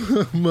racist.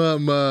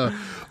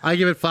 I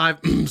give it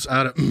 5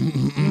 out of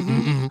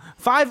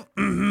 5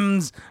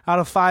 out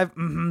of 5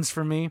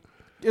 for me.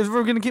 If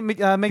we're gonna make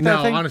that thing.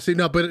 No, honestly,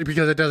 no, but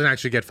because it doesn't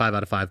actually get 5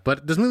 out of 5.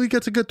 But this movie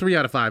gets a good 3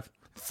 out of 5.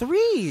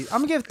 3.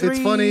 I'm gonna give 3. It's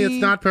funny. It's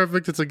not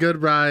perfect. It's a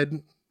good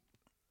ride.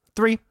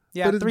 3.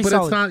 Yeah, 3 but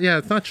solid. It's not. Yeah,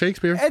 it's not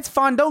Shakespeare. It's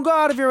fun. Don't go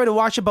out of your way to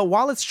watch it. But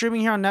while it's streaming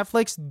here on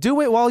Netflix,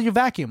 do it while you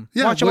vacuum.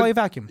 Yeah, watch it while you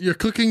vacuum. You're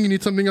cooking. You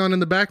need something on in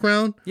the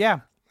background. Yeah.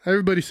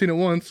 Everybody's seen it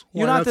once.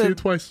 Why not see it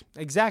twice?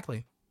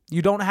 Exactly.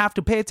 You don't have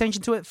to pay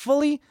attention to it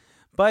fully,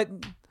 but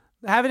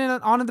having it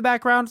on in the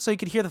background so you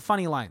can hear the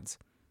funny lines.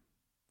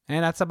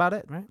 And that's about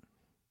it, right?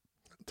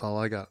 That's all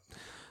I got.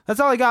 That's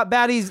all I got,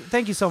 baddies.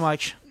 Thank you so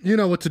much. You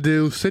know what to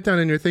do. Sit down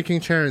in your thinking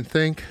chair and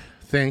think.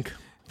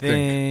 Are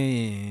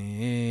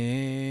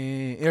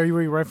you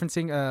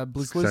referencing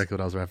Blue's Clues? Exactly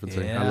what I was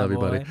referencing. Yeah, I love you,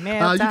 boy. buddy.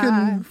 You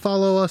can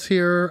follow us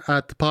here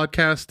at the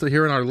podcast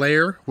here in our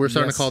lair. We're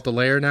starting to call it the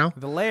lair now.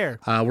 The lair.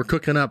 We're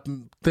cooking up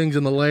things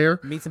in the lair.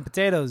 Meats and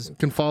potatoes. You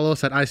can follow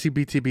us at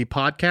ICBTB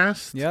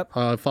Podcast.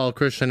 Yep. Follow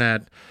Christian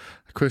at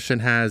Christian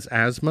Has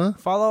Asthma.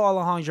 Follow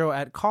Alejandro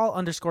at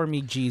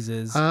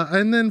call_me_Jesus.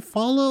 And then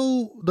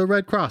follow the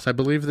Red Cross. I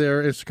believe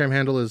their Instagram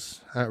handle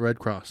is at Red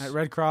Cross. At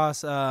Red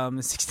Cross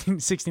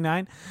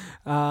 1669.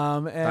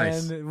 And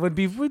Nice. would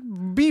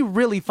be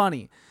really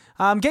funny.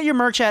 Get your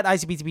merch at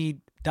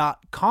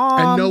icbtb.com.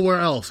 And nowhere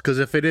else, because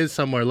if it is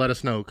somewhere, let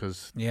us know,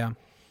 because yeah,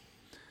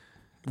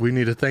 we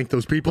need to thank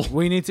those people.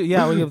 we need to.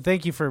 Yeah,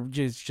 thank you for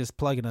just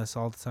plugging us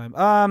all the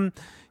time.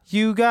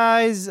 You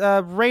guys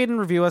rate and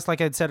review us, like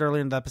I said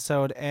earlier in the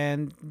episode,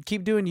 and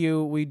keep doing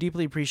you. We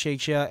deeply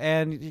appreciate you,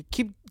 and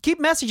keep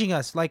messaging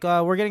us. Like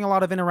we're getting a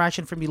lot of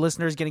interaction from you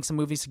listeners, getting some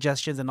movie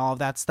suggestions and all of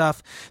that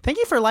stuff. Thank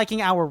you for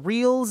liking our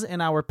reels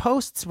and our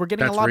posts. We're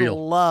getting a lot of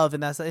love,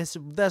 and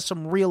that's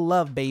some real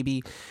love,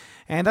 baby.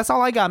 And that's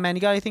all I got, man.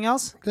 You got anything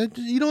else?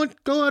 You know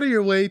what? Go out of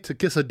your way to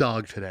kiss a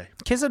dog today.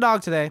 Kiss a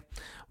dog today.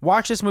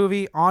 Watch this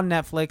movie on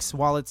Netflix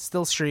while it's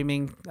still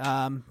streaming.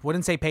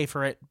 Wouldn't say pay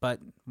for it, but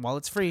while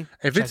it's free.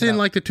 If it's in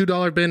like the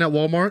 $2 bin at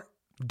Walmart,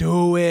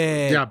 do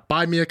it. Yeah,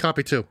 buy me a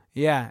copy too.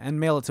 Yeah, and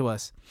mail it to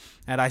us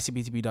at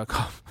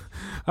icbtb.com.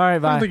 All right,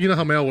 bye. I don't think you know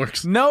how mail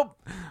works. Nope.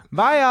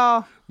 Bye,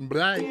 y'all.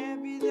 Bye.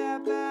 Can't be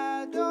that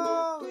bad,